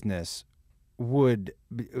business would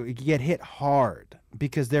get hit hard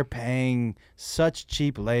because they're paying such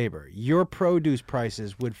cheap labor. Your produce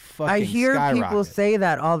prices would fucking I hear skyrocket. people say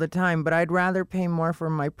that all the time, but I'd rather pay more for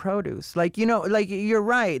my produce. Like, you know, like you're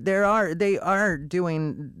right. They are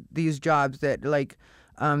doing these jobs that like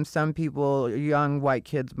some people, young white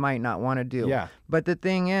kids, might not want to do. Yeah. But the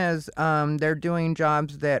thing is, they're doing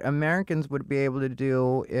jobs that Americans would be able to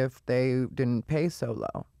do if they didn't pay so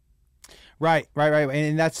low. Right.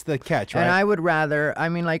 And that's the catch, right? And I would rather, I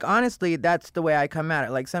mean, like, honestly, that's the way I come at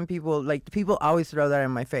it. Like, some people, like, people always throw that in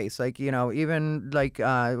my face. Like, you know, even, like,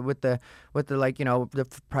 with the like, you know, the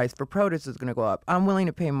price for produce is going to go up. I'm willing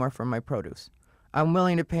to pay more for my produce. I'm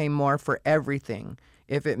willing to pay more for everything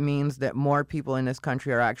if it means that more people in this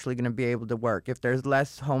country are actually going to be able to work, if there's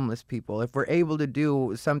less homeless people, if we're able to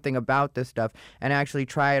do something about this stuff and actually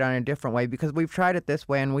try it on a different way, because we've tried it this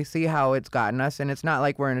way and we see how it's gotten us, and it's not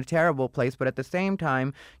like we're in a terrible place, but at the same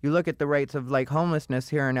time, you look at the rates of, like, homelessness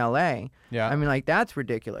here in L.A. Yeah. I mean, like, that's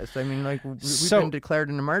ridiculous. I mean, like, we've So- been declared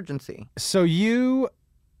an emergency. So you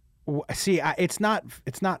see, it's not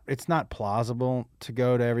plausible to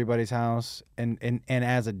go to everybody's house, and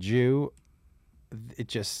as a Jew, it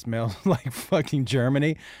just smells like fucking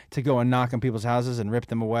Germany to go and knock on people's houses and rip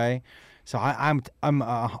them away. So I'm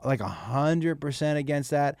like 100% against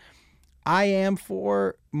that. I am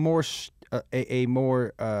for a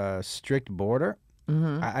more strict border.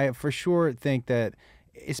 Mm-hmm. I for sure think that,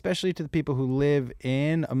 especially to the people who live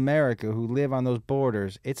in America, who live on those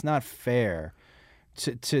borders, it's not fair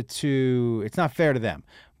to it's not fair to them.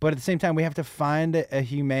 But at the same time, we have to find a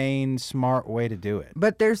humane, smart way to do it.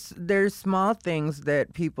 But there's small things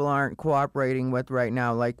that people aren't cooperating with right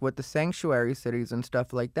now, like with the sanctuary cities and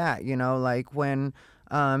stuff like that. You know, like when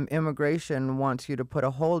immigration wants you to put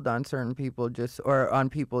a hold on certain people just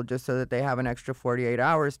so that they have an extra 48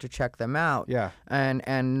 hours to check them out. Yeah.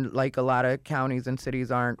 And like a lot of counties and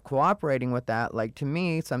cities aren't cooperating with that. Like, to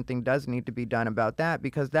me, something does need to be done about that,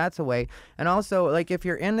 because that's a way. And also, like, if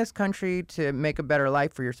you're in this country to make a better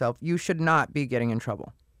life for yourself, you should not be getting in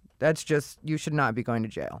trouble. That's just, you should not be going to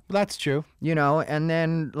jail. That's true. You know, and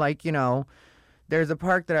then, like, you know, there's a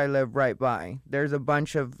park that I live right by. There's a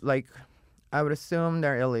bunch of, like, I would assume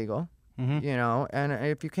they're illegal, you know, and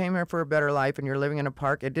if you came here for a better life and you're living in a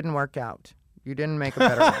park, it didn't work out. You didn't make a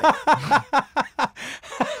better life.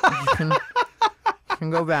 You can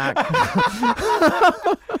go back.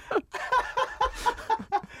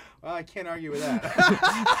 Well, I can't argue with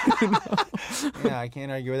that. Yeah, I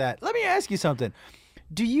can't argue with that. Let me ask you something.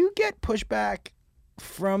 Do you get pushback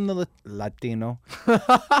from the Latino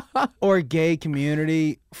or gay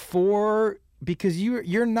community because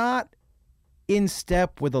you're not in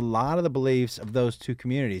step with a lot of the beliefs of those two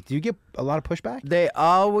communities? Do you get a lot of pushback? They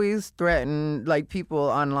always threaten, like, people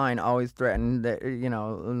online always threaten that, you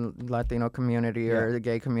know, Latino community or the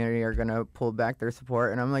gay community are going to pull back their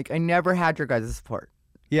support. And I'm like, I never had your guys' support.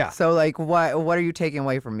 Yeah. So, like, what are you taking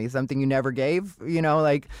away from me? Something you never gave? You know,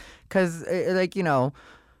 like, because, like, you know,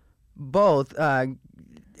 both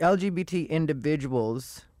LGBT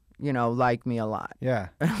individuals, you know, like me a lot. Yeah.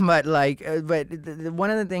 But, like, one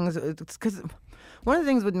of the things, because one of the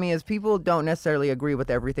things with me is people don't necessarily agree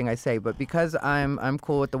with everything I say, but because I'm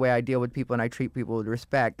cool with the way I deal with people and I treat people with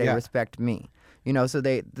respect, they respect me. You know, so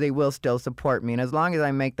they will still support me. And as long as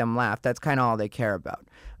I make them laugh, that's kind of all they care about.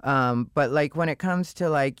 But, like, when it comes to,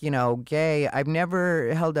 like, you know, gay, I've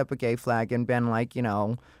never held up a gay flag and been like, you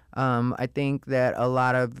know, I think that a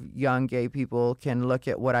lot of young gay people can look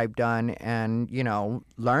at what I've done and, you know,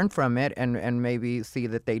 learn from it and maybe see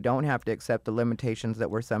that they don't have to accept the limitations that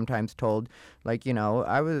we're sometimes told. Like, you know,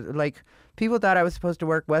 I was like, people thought I was supposed to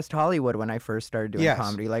work West Hollywood when I first started doing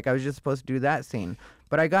comedy. Like, I was just supposed to do that scene.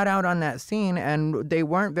 But I got out on that scene, and they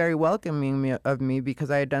weren't very welcoming of me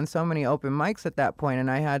because I had done so many open mics at that point,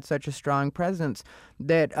 and I had such a strong presence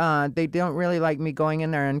that they don't really like me going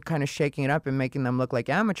in there and kind of shaking it up and making them look like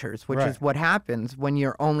amateurs, which is what happens when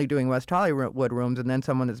you're only doing West Hollywood rooms, and then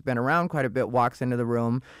someone that's been around quite a bit walks into the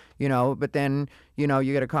room, you know, but then, you know,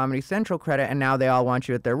 you get a Comedy Central credit, and now they all want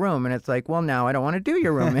you at their room, and it's like, well, now I don't want to do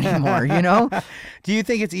your room anymore, you know? Do you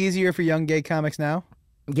think it's easier for young gay comics now?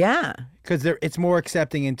 Yeah. Because it's more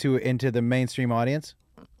accepting into the mainstream audience?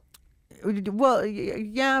 Well,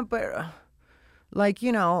 yeah, but like,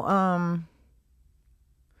 well,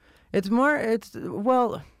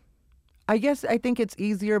 I think it's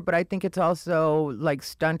easier, but I think it's also like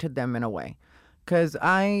stunted them in a way. Because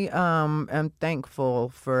I am thankful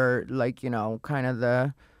for like, kind of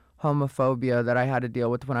the homophobia that I had to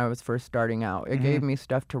deal with when I was first starting out. It gave me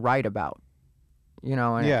stuff to write about,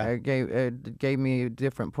 and Yeah. it gave me a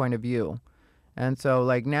different point of view. And so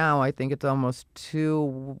like now I think it's almost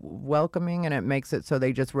too welcoming, and it makes it so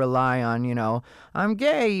they just rely on, I'm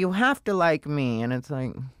gay, you have to like me. And it's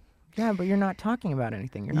like, yeah, but you're not talking about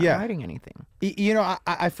anything. You're not Yeah. writing anything.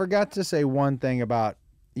 I forgot to say one thing about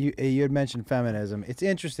you. You had mentioned feminism. It's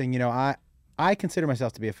interesting. I consider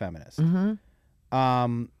myself to be a feminist.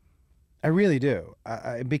 I really do,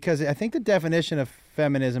 because I think the definition of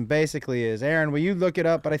feminism basically is, Aaron, will you look it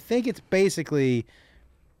up? But I think it's basically,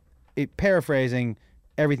 paraphrasing,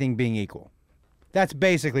 everything being equal. That's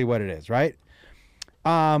basically what it is, right?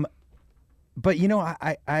 But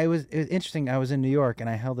it was interesting. I was in New York and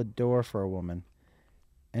I held the door for a woman,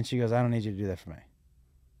 and she goes, "I don't need you to do that for me."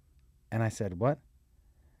 And I said, "What?"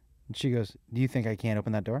 And she goes, "Do you think I can't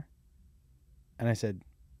open that door?" And I said,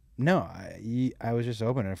 "No, I was just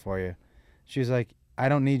opening it for you." She was like, "I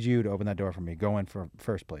don't need you to open that door for me. Go in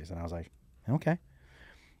first, please." And I was like, "Okay."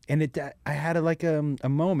 And I had a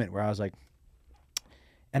moment where I was like,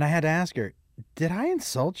 and I had to ask her, "Did I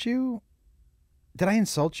insult you? Did I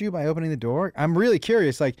insult you by opening the door? I'm really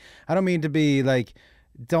curious. Like, I don't mean to be like,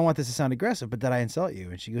 don't want this to sound aggressive, but did I insult you?"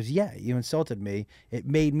 And she goes, "Yeah, you insulted me. It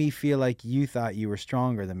made me feel like you thought you were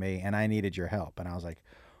stronger than me and I needed your help." And I was like,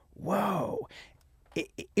 whoa.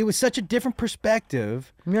 It was such a different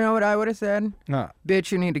perspective. You know what I would have said? Uh. Bitch,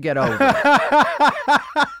 you need to get over it.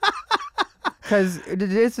 Because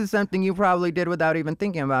this is something you probably did without even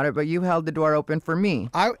thinking about it, but you held the door open for me.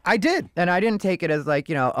 I did. And I didn't take it as like,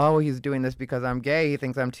 oh, he's doing this because I'm gay. He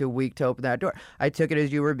thinks I'm too weak to open that door. I took it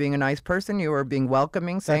as you were being a nice person. You were being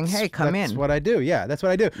welcoming, saying, hey, come in. That's what I do. Yeah, that's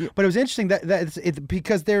what I do. But it was interesting that it's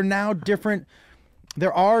because they're now different.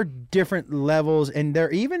 There are different levels, and there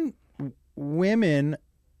are even women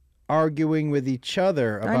arguing with each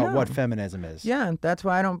other about what feminism is. Yeah, that's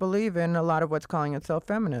why I don't believe in a lot of what's calling itself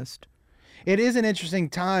feminist. It is an interesting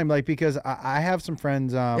time, like, because I have some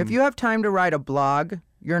friends. If you have time to write a blog,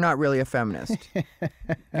 you're not really a feminist.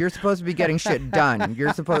 You're supposed to be getting shit done.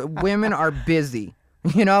 Women are busy.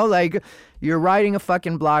 Like, you're writing a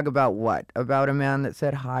fucking blog about what? About a man that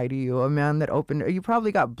said hi to you, a man that you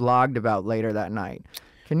probably got blogged about later that night.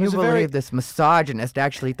 Can you believe this misogynist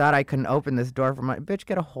actually thought I couldn't open this door for my... Bitch,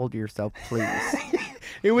 get a hold of yourself, please.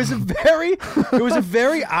 It was a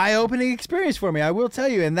very eye-opening experience for me, I will tell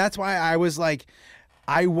you. And that's why I was like,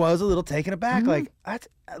 I was a little taken aback.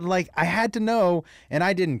 Like I had to know, and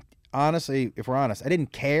I didn't, honestly, if we're honest, I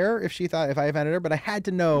didn't care if I offended her, but I had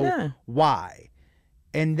to know why.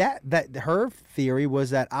 And that her theory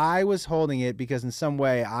was that I was holding it because in some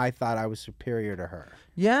way I thought I was superior to her.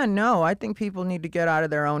 Yeah, no, I think people need to get out of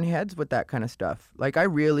their own heads with that kind of stuff. Like, I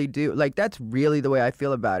really do. Like, that's really the way I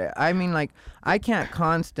feel about it. I mean, like, I can't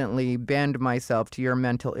constantly bend myself to your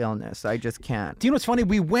mental illness. I just can't. Do you know what's funny?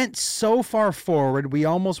 We went so far forward, we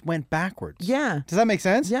almost went backwards. Yeah. Does that make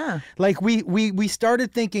sense? Yeah. Like, we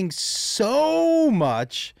started thinking so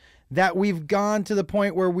much that we've gone to the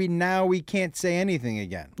point where we can't say anything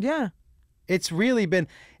again. Yeah. It's really been,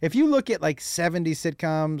 if you look at like 70s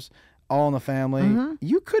sitcoms, All in the Family,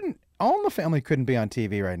 All in the Family couldn't be on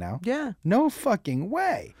TV right now. Yeah. No fucking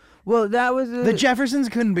way. Well, that was The Jeffersons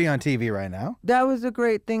couldn't be on TV right now. That was a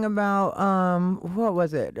great thing about what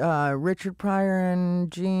was it? Richard Pryor and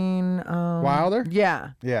Gene Wilder?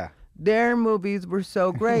 Yeah. Yeah. Their movies were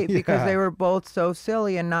so great because they were both so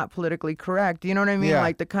silly and not politically correct. You know what I mean? Yeah.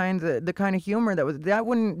 Like the kind of humor that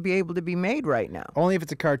wouldn't be able to be made right now. Only if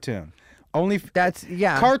it's a cartoon.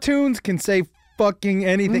 Cartoons can say fucking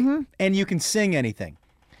anything, and you can sing anything.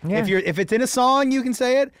 Yeah. If it's in a song, you can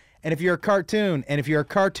say it. And if you're a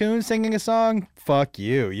cartoon singing a song, fuck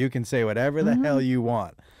you. You can say whatever the hell you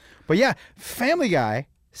want. But yeah, Family Guy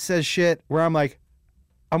says shit where I'm like,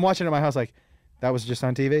 I'm watching it at my house like, that was just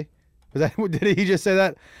on TV? Did he just say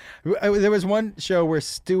that? There was one show where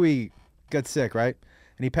Stewie got sick, right?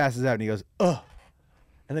 And he passes out and he goes, ugh.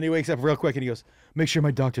 And then he wakes up real quick and he goes, make sure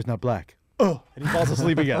my doctor's not black. Ugh. And he falls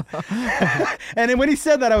asleep again. And then when he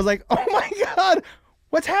said that, I was like, oh my God,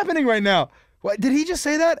 what's happening right now? What did he just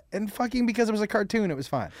say that? And fucking because it was a cartoon, it was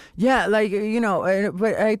fine. Yeah, like,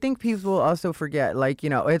 but I think people also forget, like,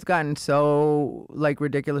 it's gotten so like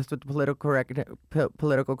ridiculous with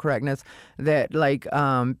political correctness that like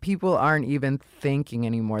people aren't even thinking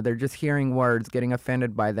anymore. They're just hearing words, getting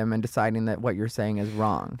offended by them, and deciding that what you're saying is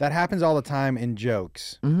wrong. That happens all the time in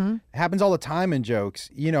jokes. Mm-hmm. It happens all the time in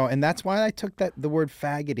jokes, and that's why I took the word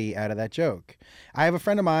faggoty out of that joke. I have a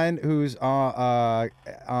friend of mine who's on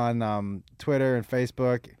Twitter and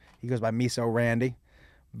Facebook. He goes by Miso Randy.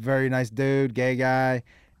 Very nice dude, gay guy.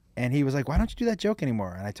 And he was like, why don't you do that joke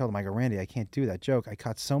anymore? And I told him, I go, Randy, I can't do that joke. I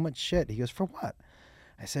caught so much shit. He goes, for what?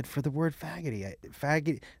 I said, for the word faggoty.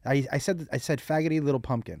 I said faggoty little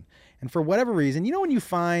pumpkin. And for whatever reason, when you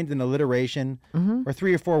find an alliteration or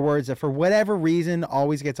 3 or 4 words that for whatever reason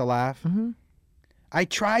always gets a laugh, I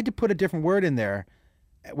tried to put a different word in there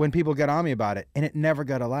when people got on me about it, and it never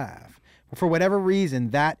got a laugh. For whatever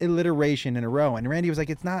reason, that alliteration in a row. And Randy was like,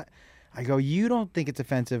 it's not. I go, you don't think it's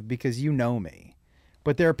offensive because you know me.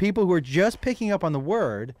 But there are people who are just picking up on the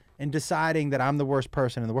word and deciding that I'm the worst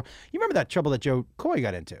person in the world. You remember that trouble that Joe Coy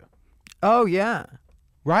got into? Oh, yeah.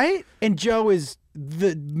 Right? And Joe is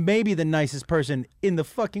maybe the nicest person in the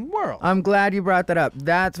fucking world. I'm glad you brought that up.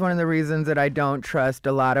 That's one of the reasons that I don't trust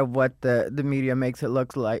a lot of what the media makes it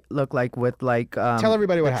look like with like tell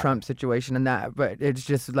everybody what the happened. Trump situation and that. But it's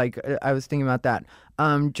just like I was thinking about that.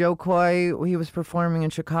 Joe Coy, he was performing in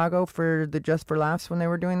Chicago for the Just for Laughs when they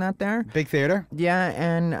were doing that there. Big theater? Yeah,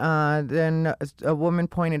 and then a woman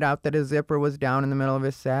pointed out that his zipper was down in the middle of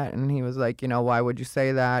his set, and he was like, why would you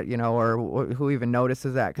say that, or who even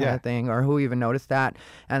notices that kind of thing, or who even noticed that?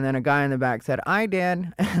 And then a guy in the back said, I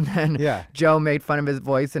did, and then Joe made fun of his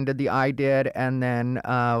voice and did the I did, and then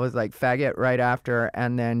was like, faggot right after,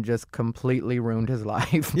 and then just completely ruined his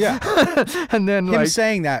life. Yeah. And then him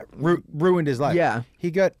saying that ruined his life. Yeah. He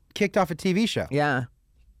got kicked off a TV show. Yeah.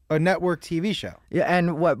 A network TV show. Yeah,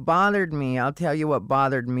 and what bothered me, I'll tell you what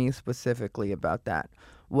bothered me specifically about that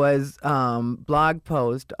was blog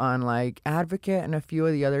post on like Advocate and a few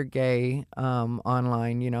of the other gay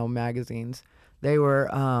online, magazines. They were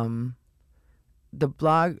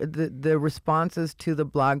the responses to the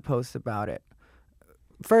blog posts about it.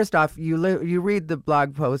 First off, you read the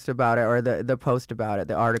blog post about it or the post about it,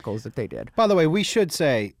 the articles that they did. By the way, we should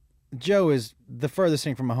say Joe is the furthest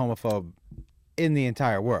thing from a homophobe in the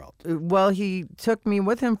entire world. Well, he took me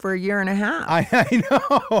with him for a year and a half. I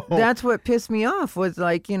know. That's what pissed me off was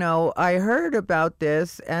like, I heard about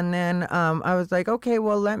this and then I was like, okay,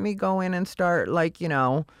 well, let me go in and start like,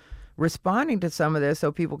 responding to some of this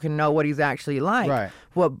so people can know what he's actually like. Right.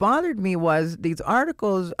 What bothered me was these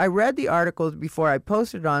articles. I read the articles before I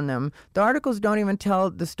posted on them. The articles don't even tell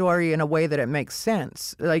the story in a way that it makes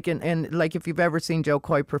sense. Like like if you've ever seen Joe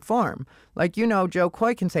Coy perform, like Joe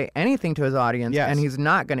Coy can say anything to his audience and he's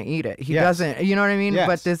not going to eat it. He doesn't. You know what I mean?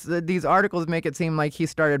 Yes. But these articles make it seem like he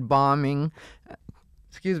started bombing.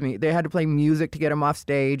 Excuse me, they had to play music to get him off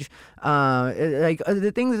stage.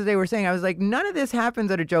 The things that they were saying, I was like, none of this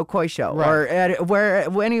happens at a Joe Coy show or at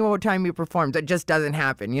any time he performs. It just doesn't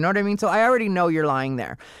happen. You know what I mean? So I already know you're lying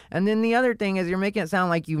there. And then the other thing is you're making it sound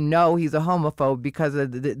like he's a homophobe because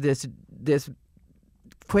of this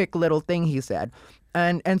quick little thing he said.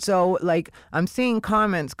 And so like I'm seeing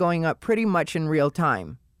comments going up pretty much in real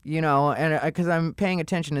time. And because I'm paying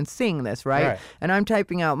attention and seeing this, right? And I'm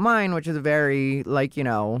typing out mine, which is very, like,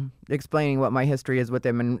 explaining what my history is with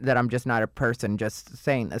him and that I'm just not a person just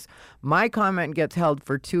saying this. My comment gets held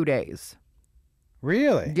for 2 days.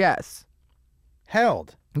 Really? Yes.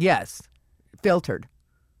 Held? Yes. Filtered.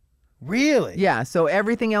 Really? Yeah, so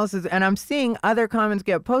everything else is, and I'm seeing other comments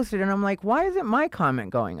get posted, and I'm like, why isn't my comment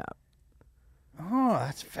going up? Oh,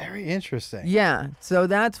 that's very interesting. Yeah, so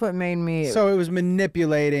that's what made me... So it was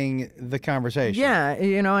manipulating the conversation. Yeah,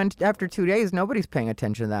 and after 2 days, nobody's paying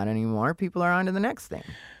attention to that anymore. People are on to the next thing.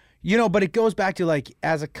 But it goes back to, like,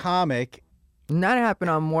 as a comic... And that happened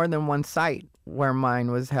on more than one site where mine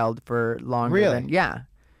was held for longer really? than... Yeah.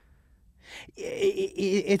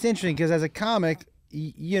 It's interesting because as a comic,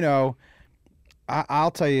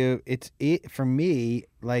 I'll tell you, for me,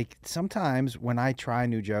 like, sometimes when I try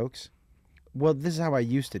new jokes... Well, this is how I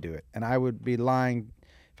used to do it, and I would be lying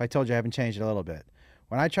if I told you I haven't changed it a little bit.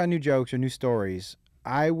 When I try new jokes or new stories,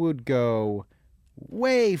 I would go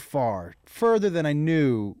way further than I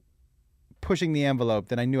knew, pushing the envelope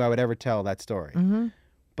than I knew I would ever tell that story. Mm-hmm.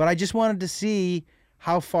 But I just wanted to see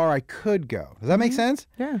how far I could go. Does that make sense?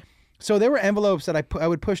 Yeah. So there were envelopes that I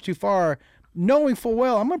would push too far, knowing full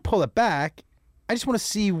well I'm going to pull it back. I just want to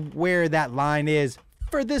see where that line is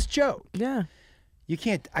for this joke. Yeah. You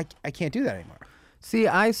can't. I can't do that anymore. See,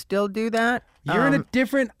 I still do that. You're in a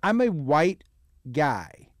different. I'm a white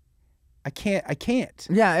guy. I can't.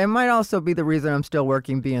 Yeah, it might also be the reason I'm still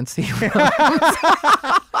working BNC.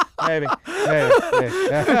 Maybe.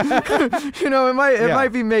 You know, it Yeah.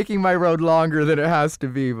 might be making my road longer than it has to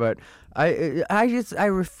be, but I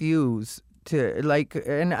refuse to, like,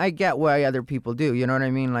 and I get why other people do, you know what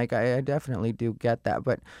I mean? Like, I definitely do get that,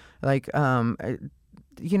 but like,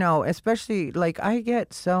 you know, especially, like, I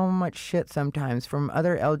get so much shit sometimes from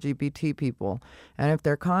other LGBT people, and if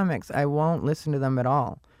they're comics, I won't listen to them at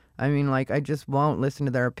all. I mean, like, I just won't listen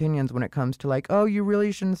to their opinions when it comes to, like, oh, you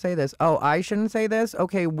really shouldn't say this. Oh, I shouldn't say this?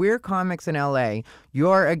 Okay, we're comics in LA.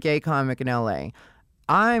 You're a gay comic in LA.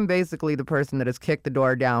 I'm basically the person that has kicked the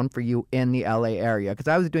door down for you in the LA area, because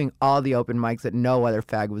I was doing all the open mics that no other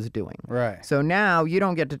fag was doing. Right. So now you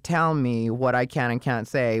don't get to tell me what I can and can't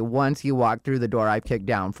say once you walk through the door I've kicked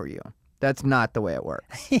down for you. That's not the way it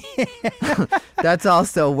works. That's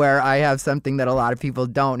also where I have something that a lot of people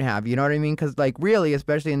don't have. You know what I mean? Because, like, really,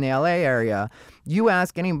 especially in the LA area, you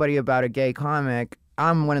ask anybody about a gay comic,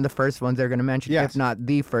 I'm one of the first ones they're going to mention, Yes. if not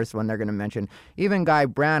the first one they're going to mention. Even Guy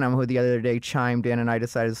Branum, who the other day chimed in, and I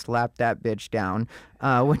decided to slap that bitch down,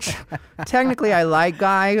 which technically I like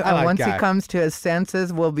Guy. I like Once Guy. he comes to his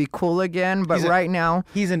senses, we'll be cool again. But right now,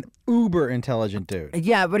 He's an uber intelligent dude.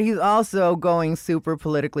 yeah, but he's also going super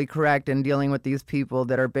politically correct and dealing with these people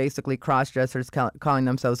that are basically cross-dressers calling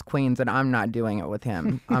themselves queens, and I'm not doing it with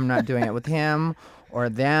him. I'm not doing it with him or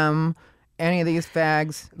them, any of these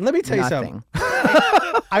fags. Let me tell you nothing. something.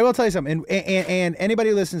 I will tell you something, and anybody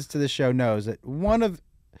who listens to this show knows that one of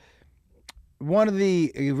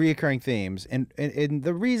the reoccurring themes, and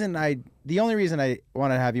the only reason I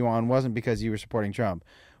wanted to have you on wasn't because you were supporting Trump,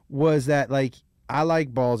 was that, like, I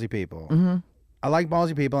like ballsy people. Mm-hmm. I like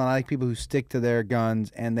ballsy people, and I like people who stick to their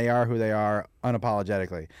guns, and they are who they are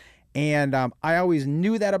unapologetically. And I always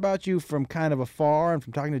knew that about you from kind of afar and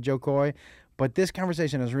from talking to Joe Coy, but this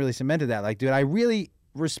conversation has really cemented that. Like, dude, I really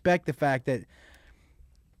respect the fact that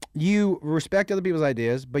you respect other people's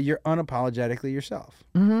ideas, but you're unapologetically yourself.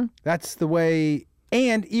 Mm-hmm. That's the way.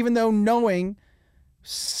 And even though knowing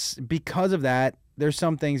because of that, there's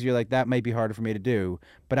some things you're like, that might be harder for me to do,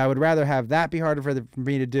 but I would rather have that be harder for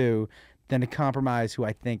me to do than to compromise who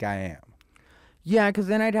I think I am. Yeah, because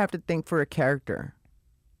then I'd have to think for a character.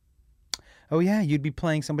 Oh, yeah, you'd be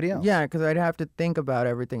playing somebody else. Yeah, because I'd have to think about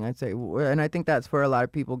everything I'd say. And I think that's where a lot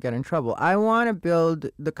of people get in trouble. I want to build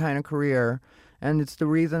the kind of career, and it's the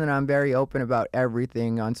reason that I'm very open about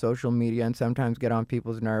everything on social media and sometimes get on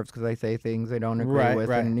people's nerves because I say things they don't agree with.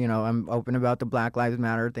 Right. And, you know, I'm open about the Black Lives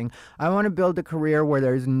Matter thing. I want to build a career where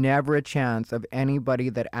there's never a chance of anybody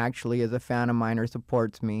that actually is a fan of mine or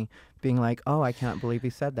supports me being like, oh, I can't believe he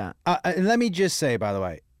said that. And let me just say, by the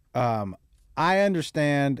way, I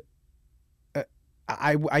understand.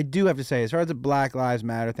 I do have to say, as far as the Black Lives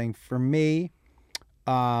Matter thing, for me,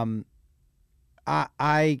 I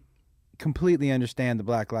completely understand the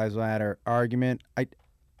Black Lives Matter argument.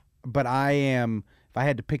 But I am, if I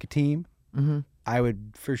had to pick a team, Mm-hmm. I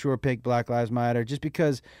would for sure pick Black Lives Matter, just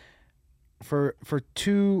because for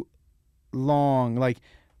too long, like,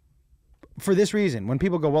 for this reason, when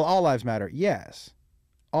people go, well, all lives matter. Yes,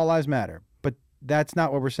 all lives matter, but that's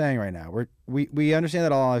not what we're saying right now. We understand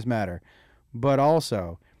that all lives matter, but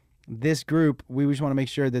also this group, we just want to make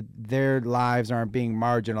sure that their lives aren't being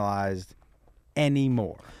marginalized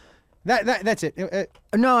anymore. That's it.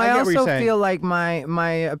 No, I get what you're also saying. feel like my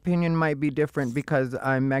opinion might be different because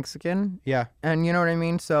I'm Mexican. Yeah. And you know what I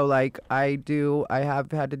mean? So, like, I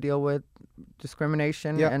have had to deal with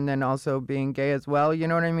discrimination Yep. and then also being gay as well. You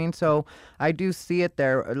know what I mean? So I do see it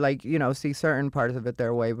there, like, you know, see certain parts of it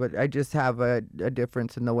their way, but I just have a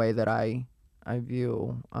difference in the way that I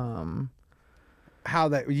view. How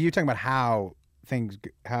that you're talking about how things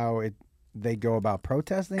they go about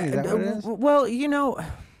protesting? Is that what it is? Well, you know,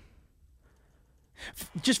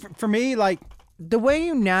 Just for me, like, the way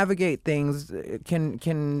you navigate things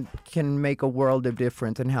can make a world of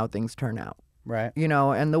difference in how things turn out. right. You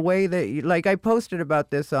know, and the way that, like, I posted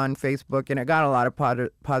about this on Facebook, and it got a lot of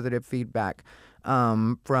positive feedback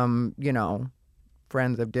from, you know,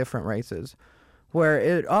 friends of different races, where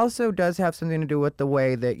it also does have something to do with the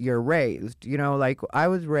way that you're raised. You know, like, I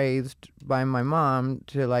was raised by my mom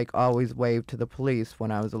to, like, always wave to the police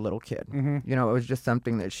when I was a little kid. Mm-hmm. You know, it was just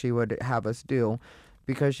something that she would have us do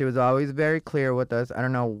because she was always very clear with us. I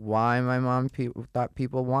don't know why my mom thought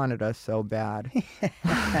people wanted us so bad.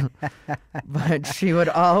 But she would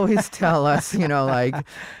always tell us, you know, like,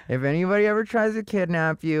 if anybody ever tries to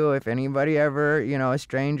kidnap you, if anybody ever, you know, if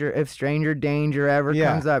stranger danger ever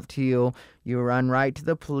Yeah. comes up to you, you run right to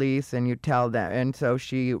the police and you tell them. And so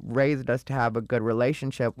she raised us to have a good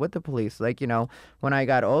relationship with the police. Like, when I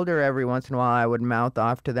got older, every once in a while I would mouth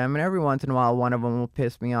off to them, and every once in a while one of them will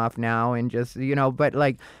piss me off now, and just, but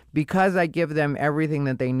like, because I give them everything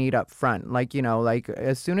that they need up front. Like, like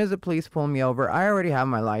as soon as the police pull me over, I already have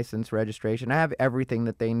my license, registration. I have everything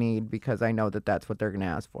that they need because I know that that's what they're going to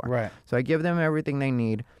ask for. Right. So I give them everything they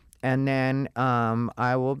need. And then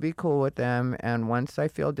I will be cool with them. And once I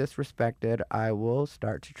feel disrespected, I will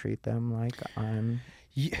start to treat them like I'm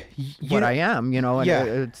what I am,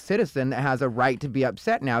 a citizen that has a right to be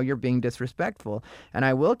upset now. You're being disrespectful. And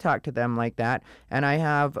I will talk to them like that. And I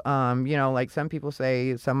have, like some people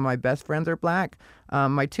say some of my best friends are black.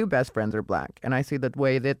 My two best friends are black, and I see the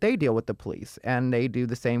way that they deal with the police, and they do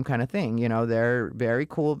the same kind of thing. They're very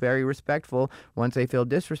cool, very respectful. Once they feel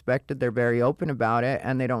disrespected, they're very open about it,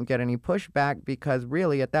 and they don't get any pushback, because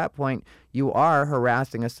really at that point you are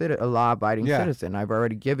harassing a law-abiding citizen. I've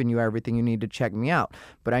already given you everything you need to check me out.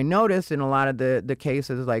 But I notice in a lot of the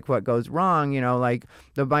cases, like what goes wrong, like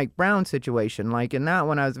the Mike Brown situation, like in that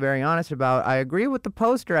one I was very honest about. I agree with the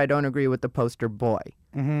poster, I don't agree with the poster boy.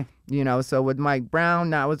 Mm-hmm. So with Mike Brown,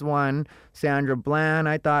 that was one. Sandra Bland,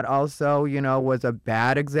 I thought also, was a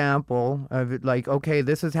bad example of it. Like, okay,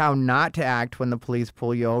 this is how not to act when the police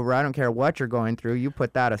pull you over. I don't care what you're going through. You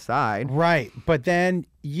put that aside. Right. But then,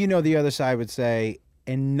 the other side would say,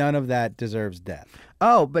 and none of that deserves death.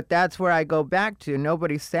 Oh, but that's where I go back to.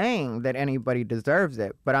 Nobody's saying that anybody deserves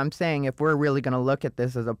it. But I'm saying if we're really going to look at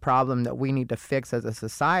this as a problem that we need to fix as a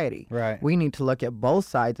society, right, we need to look at both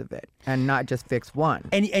sides of it and not just fix one.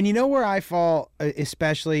 And where I fall,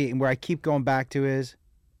 especially, and where I keep going back to is,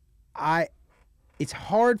 it's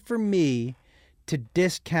hard for me to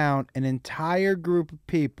discount an entire group of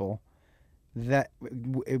people that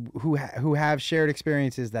who have shared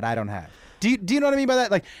experiences that I don't have. Do you know what I mean by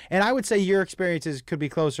that? Like, and I would say your experiences could be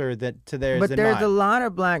closer to theirs but than there's mine. A lot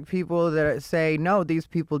of black people that say, no, these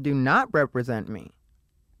people do not represent me.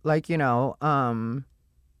 Like, my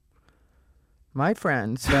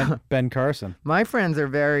friends. Ben Carson. My friends are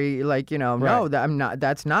very like, no, I'm not.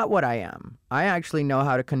 That's not what I am. I actually know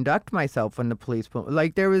how to conduct myself when the police pull.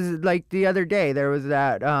 Like there was like the other day there was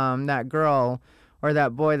that girl or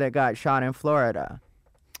that boy that got shot in Florida.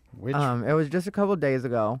 Which? It was just a couple days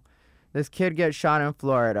ago. This kid gets shot in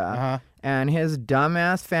Florida, and his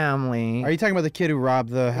dumbass family. Are you talking about the kid who robbed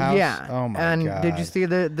the house? Yeah. Oh my God. And did you see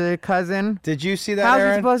the cousin? Did you see that? How's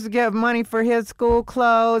Aaron? he supposed to get money for his school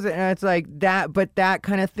clothes? And it's like that, but that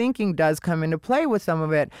kind of thinking does come into play with some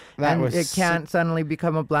of it, it can't suddenly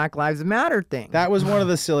become a Black Lives Matter thing. That was one of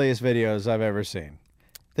the silliest videos I've ever seen.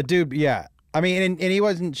 The dude, yeah. I mean, and he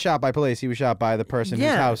wasn't shot by police. He was shot by the person whose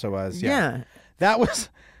house it was. Yeah. That was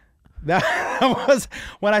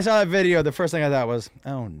when I saw that video, the first thing I thought was,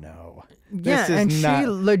 oh no. Yeah, and she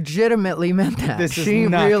legitimately meant that. This is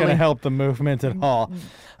not going to help the movement at all.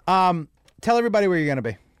 Tell everybody where you're going to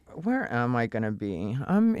be. Where am I going to be?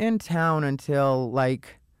 I'm in town until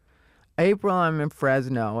like April. I'm in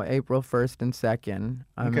Fresno. April 1st and 2nd.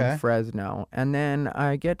 I'm in Fresno. And then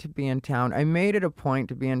I get to be in town. I made it a point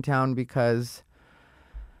to be in town because...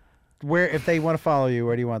 If they want to follow you,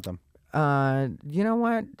 where do you want them? You know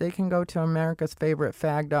what? They can go to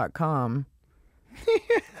americasfavoritefag.com.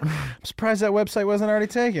 I'm surprised that website wasn't already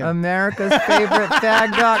taken.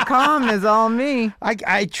 Americasfavoritefag.com is all me.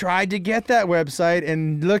 I tried to get that website,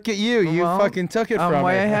 and look at you. You fucking took it from me. I'm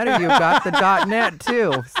way ahead of you. Got the .net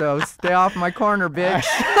too. So stay off my corner, bitch.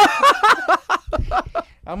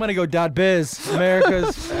 I'm gonna go .biz.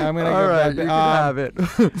 America's. I'm gonna all go. Right, you can have it.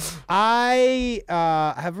 I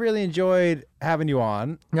have really enjoyed having you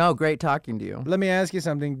on. No, great talking to you. Let me ask you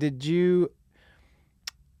something. Did you?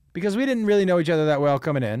 Because we didn't really know each other that well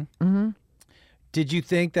coming in. Mm-hmm. Did you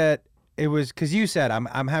think that it was? Because you said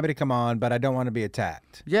I'm happy to come on, but I don't want to be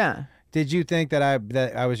attacked. Yeah. Did you think that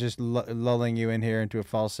I was just lulling you in here into a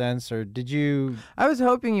false sense, or did you? I was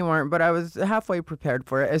hoping you weren't, but I was halfway prepared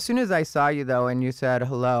for it. As soon as I saw you, though, and you said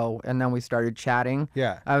hello, and then we started chatting,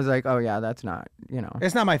 I was like, oh, yeah, that's not,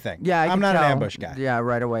 It's not my thing. Yeah, I'm not an ambush guy. Yeah,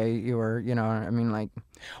 right away you were, I mean, like.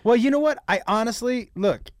 Well, you know what? I honestly,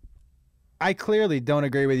 look, I clearly don't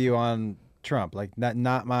agree with you on Trump. Like,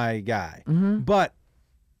 not my guy. Mm-hmm. But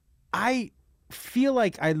I feel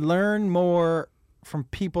like I learn more from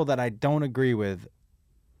people that I don't agree with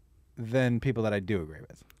than people that I do agree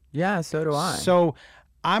with. Yeah, so do I. So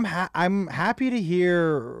I'm happy to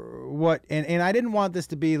hear what, and I didn't want this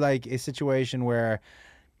to be like a situation where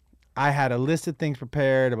I had a list of things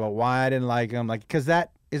prepared about why I didn't like them, like, because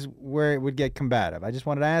that is where it would get combative. I just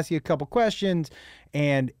wanted to ask you a couple questions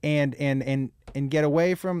and get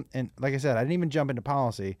away from, and like I said, I didn't even jump into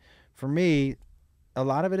policy for me, a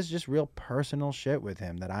lot of it is just real personal shit with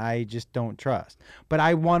him that I just don't trust. But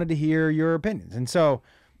I wanted to hear your opinions. And so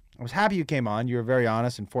I was happy you came on. You were very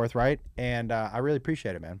honest and forthright. And I really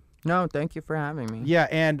appreciate it, man. No, thank you for having me. Yeah.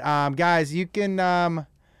 And guys, you can,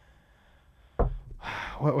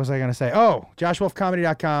 what was I going to say? Oh,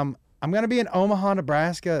 joshwolfcomedy.com. I'm going to be in Omaha,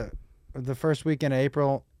 Nebraska the first weekend of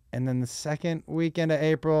April. And then the second weekend of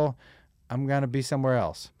April, I'm going to be somewhere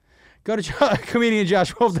else. Go to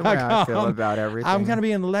comedianjoshwolf.com. That's the way I feel about everything. I'm going to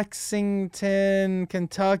be in Lexington,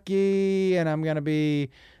 Kentucky, and I'm going to be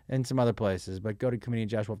in some other places. But go to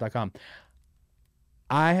comedianjoshwolf.com.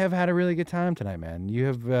 I have had a really good time tonight, man. You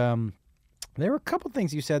have, there were a couple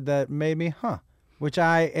things you said that made me, which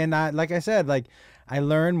like I said, like I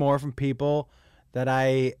learn more from people that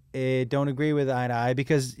I don't agree with eye to eye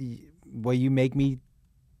because, well, you make me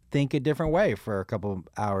think a different way for a couple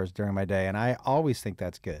hours during my day, and I always think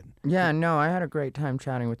that's good. Yeah, no, I had a great time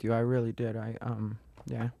chatting with you. I really did.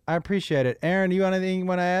 Yeah. I appreciate it. Aaron, do you want anything you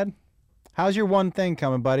want to add? How's your one thing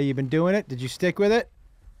coming, buddy? You been doing it? Did you stick with it?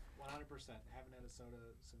 100%. Haven't had a soda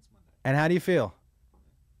since Monday. And how do you feel?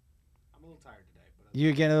 I'm a little tired today,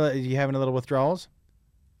 but You having a little withdrawals?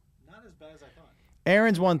 not as bad as I thought.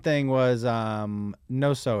 Aaron's one thing was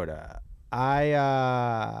no soda.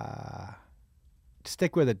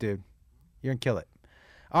 Stick with it, dude. You're gonna kill it.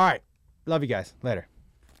 All right. Love you guys. Later.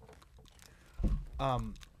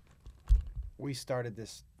 We started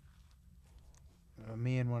this.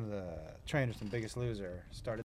 Me and one of the trainers from Biggest Loser started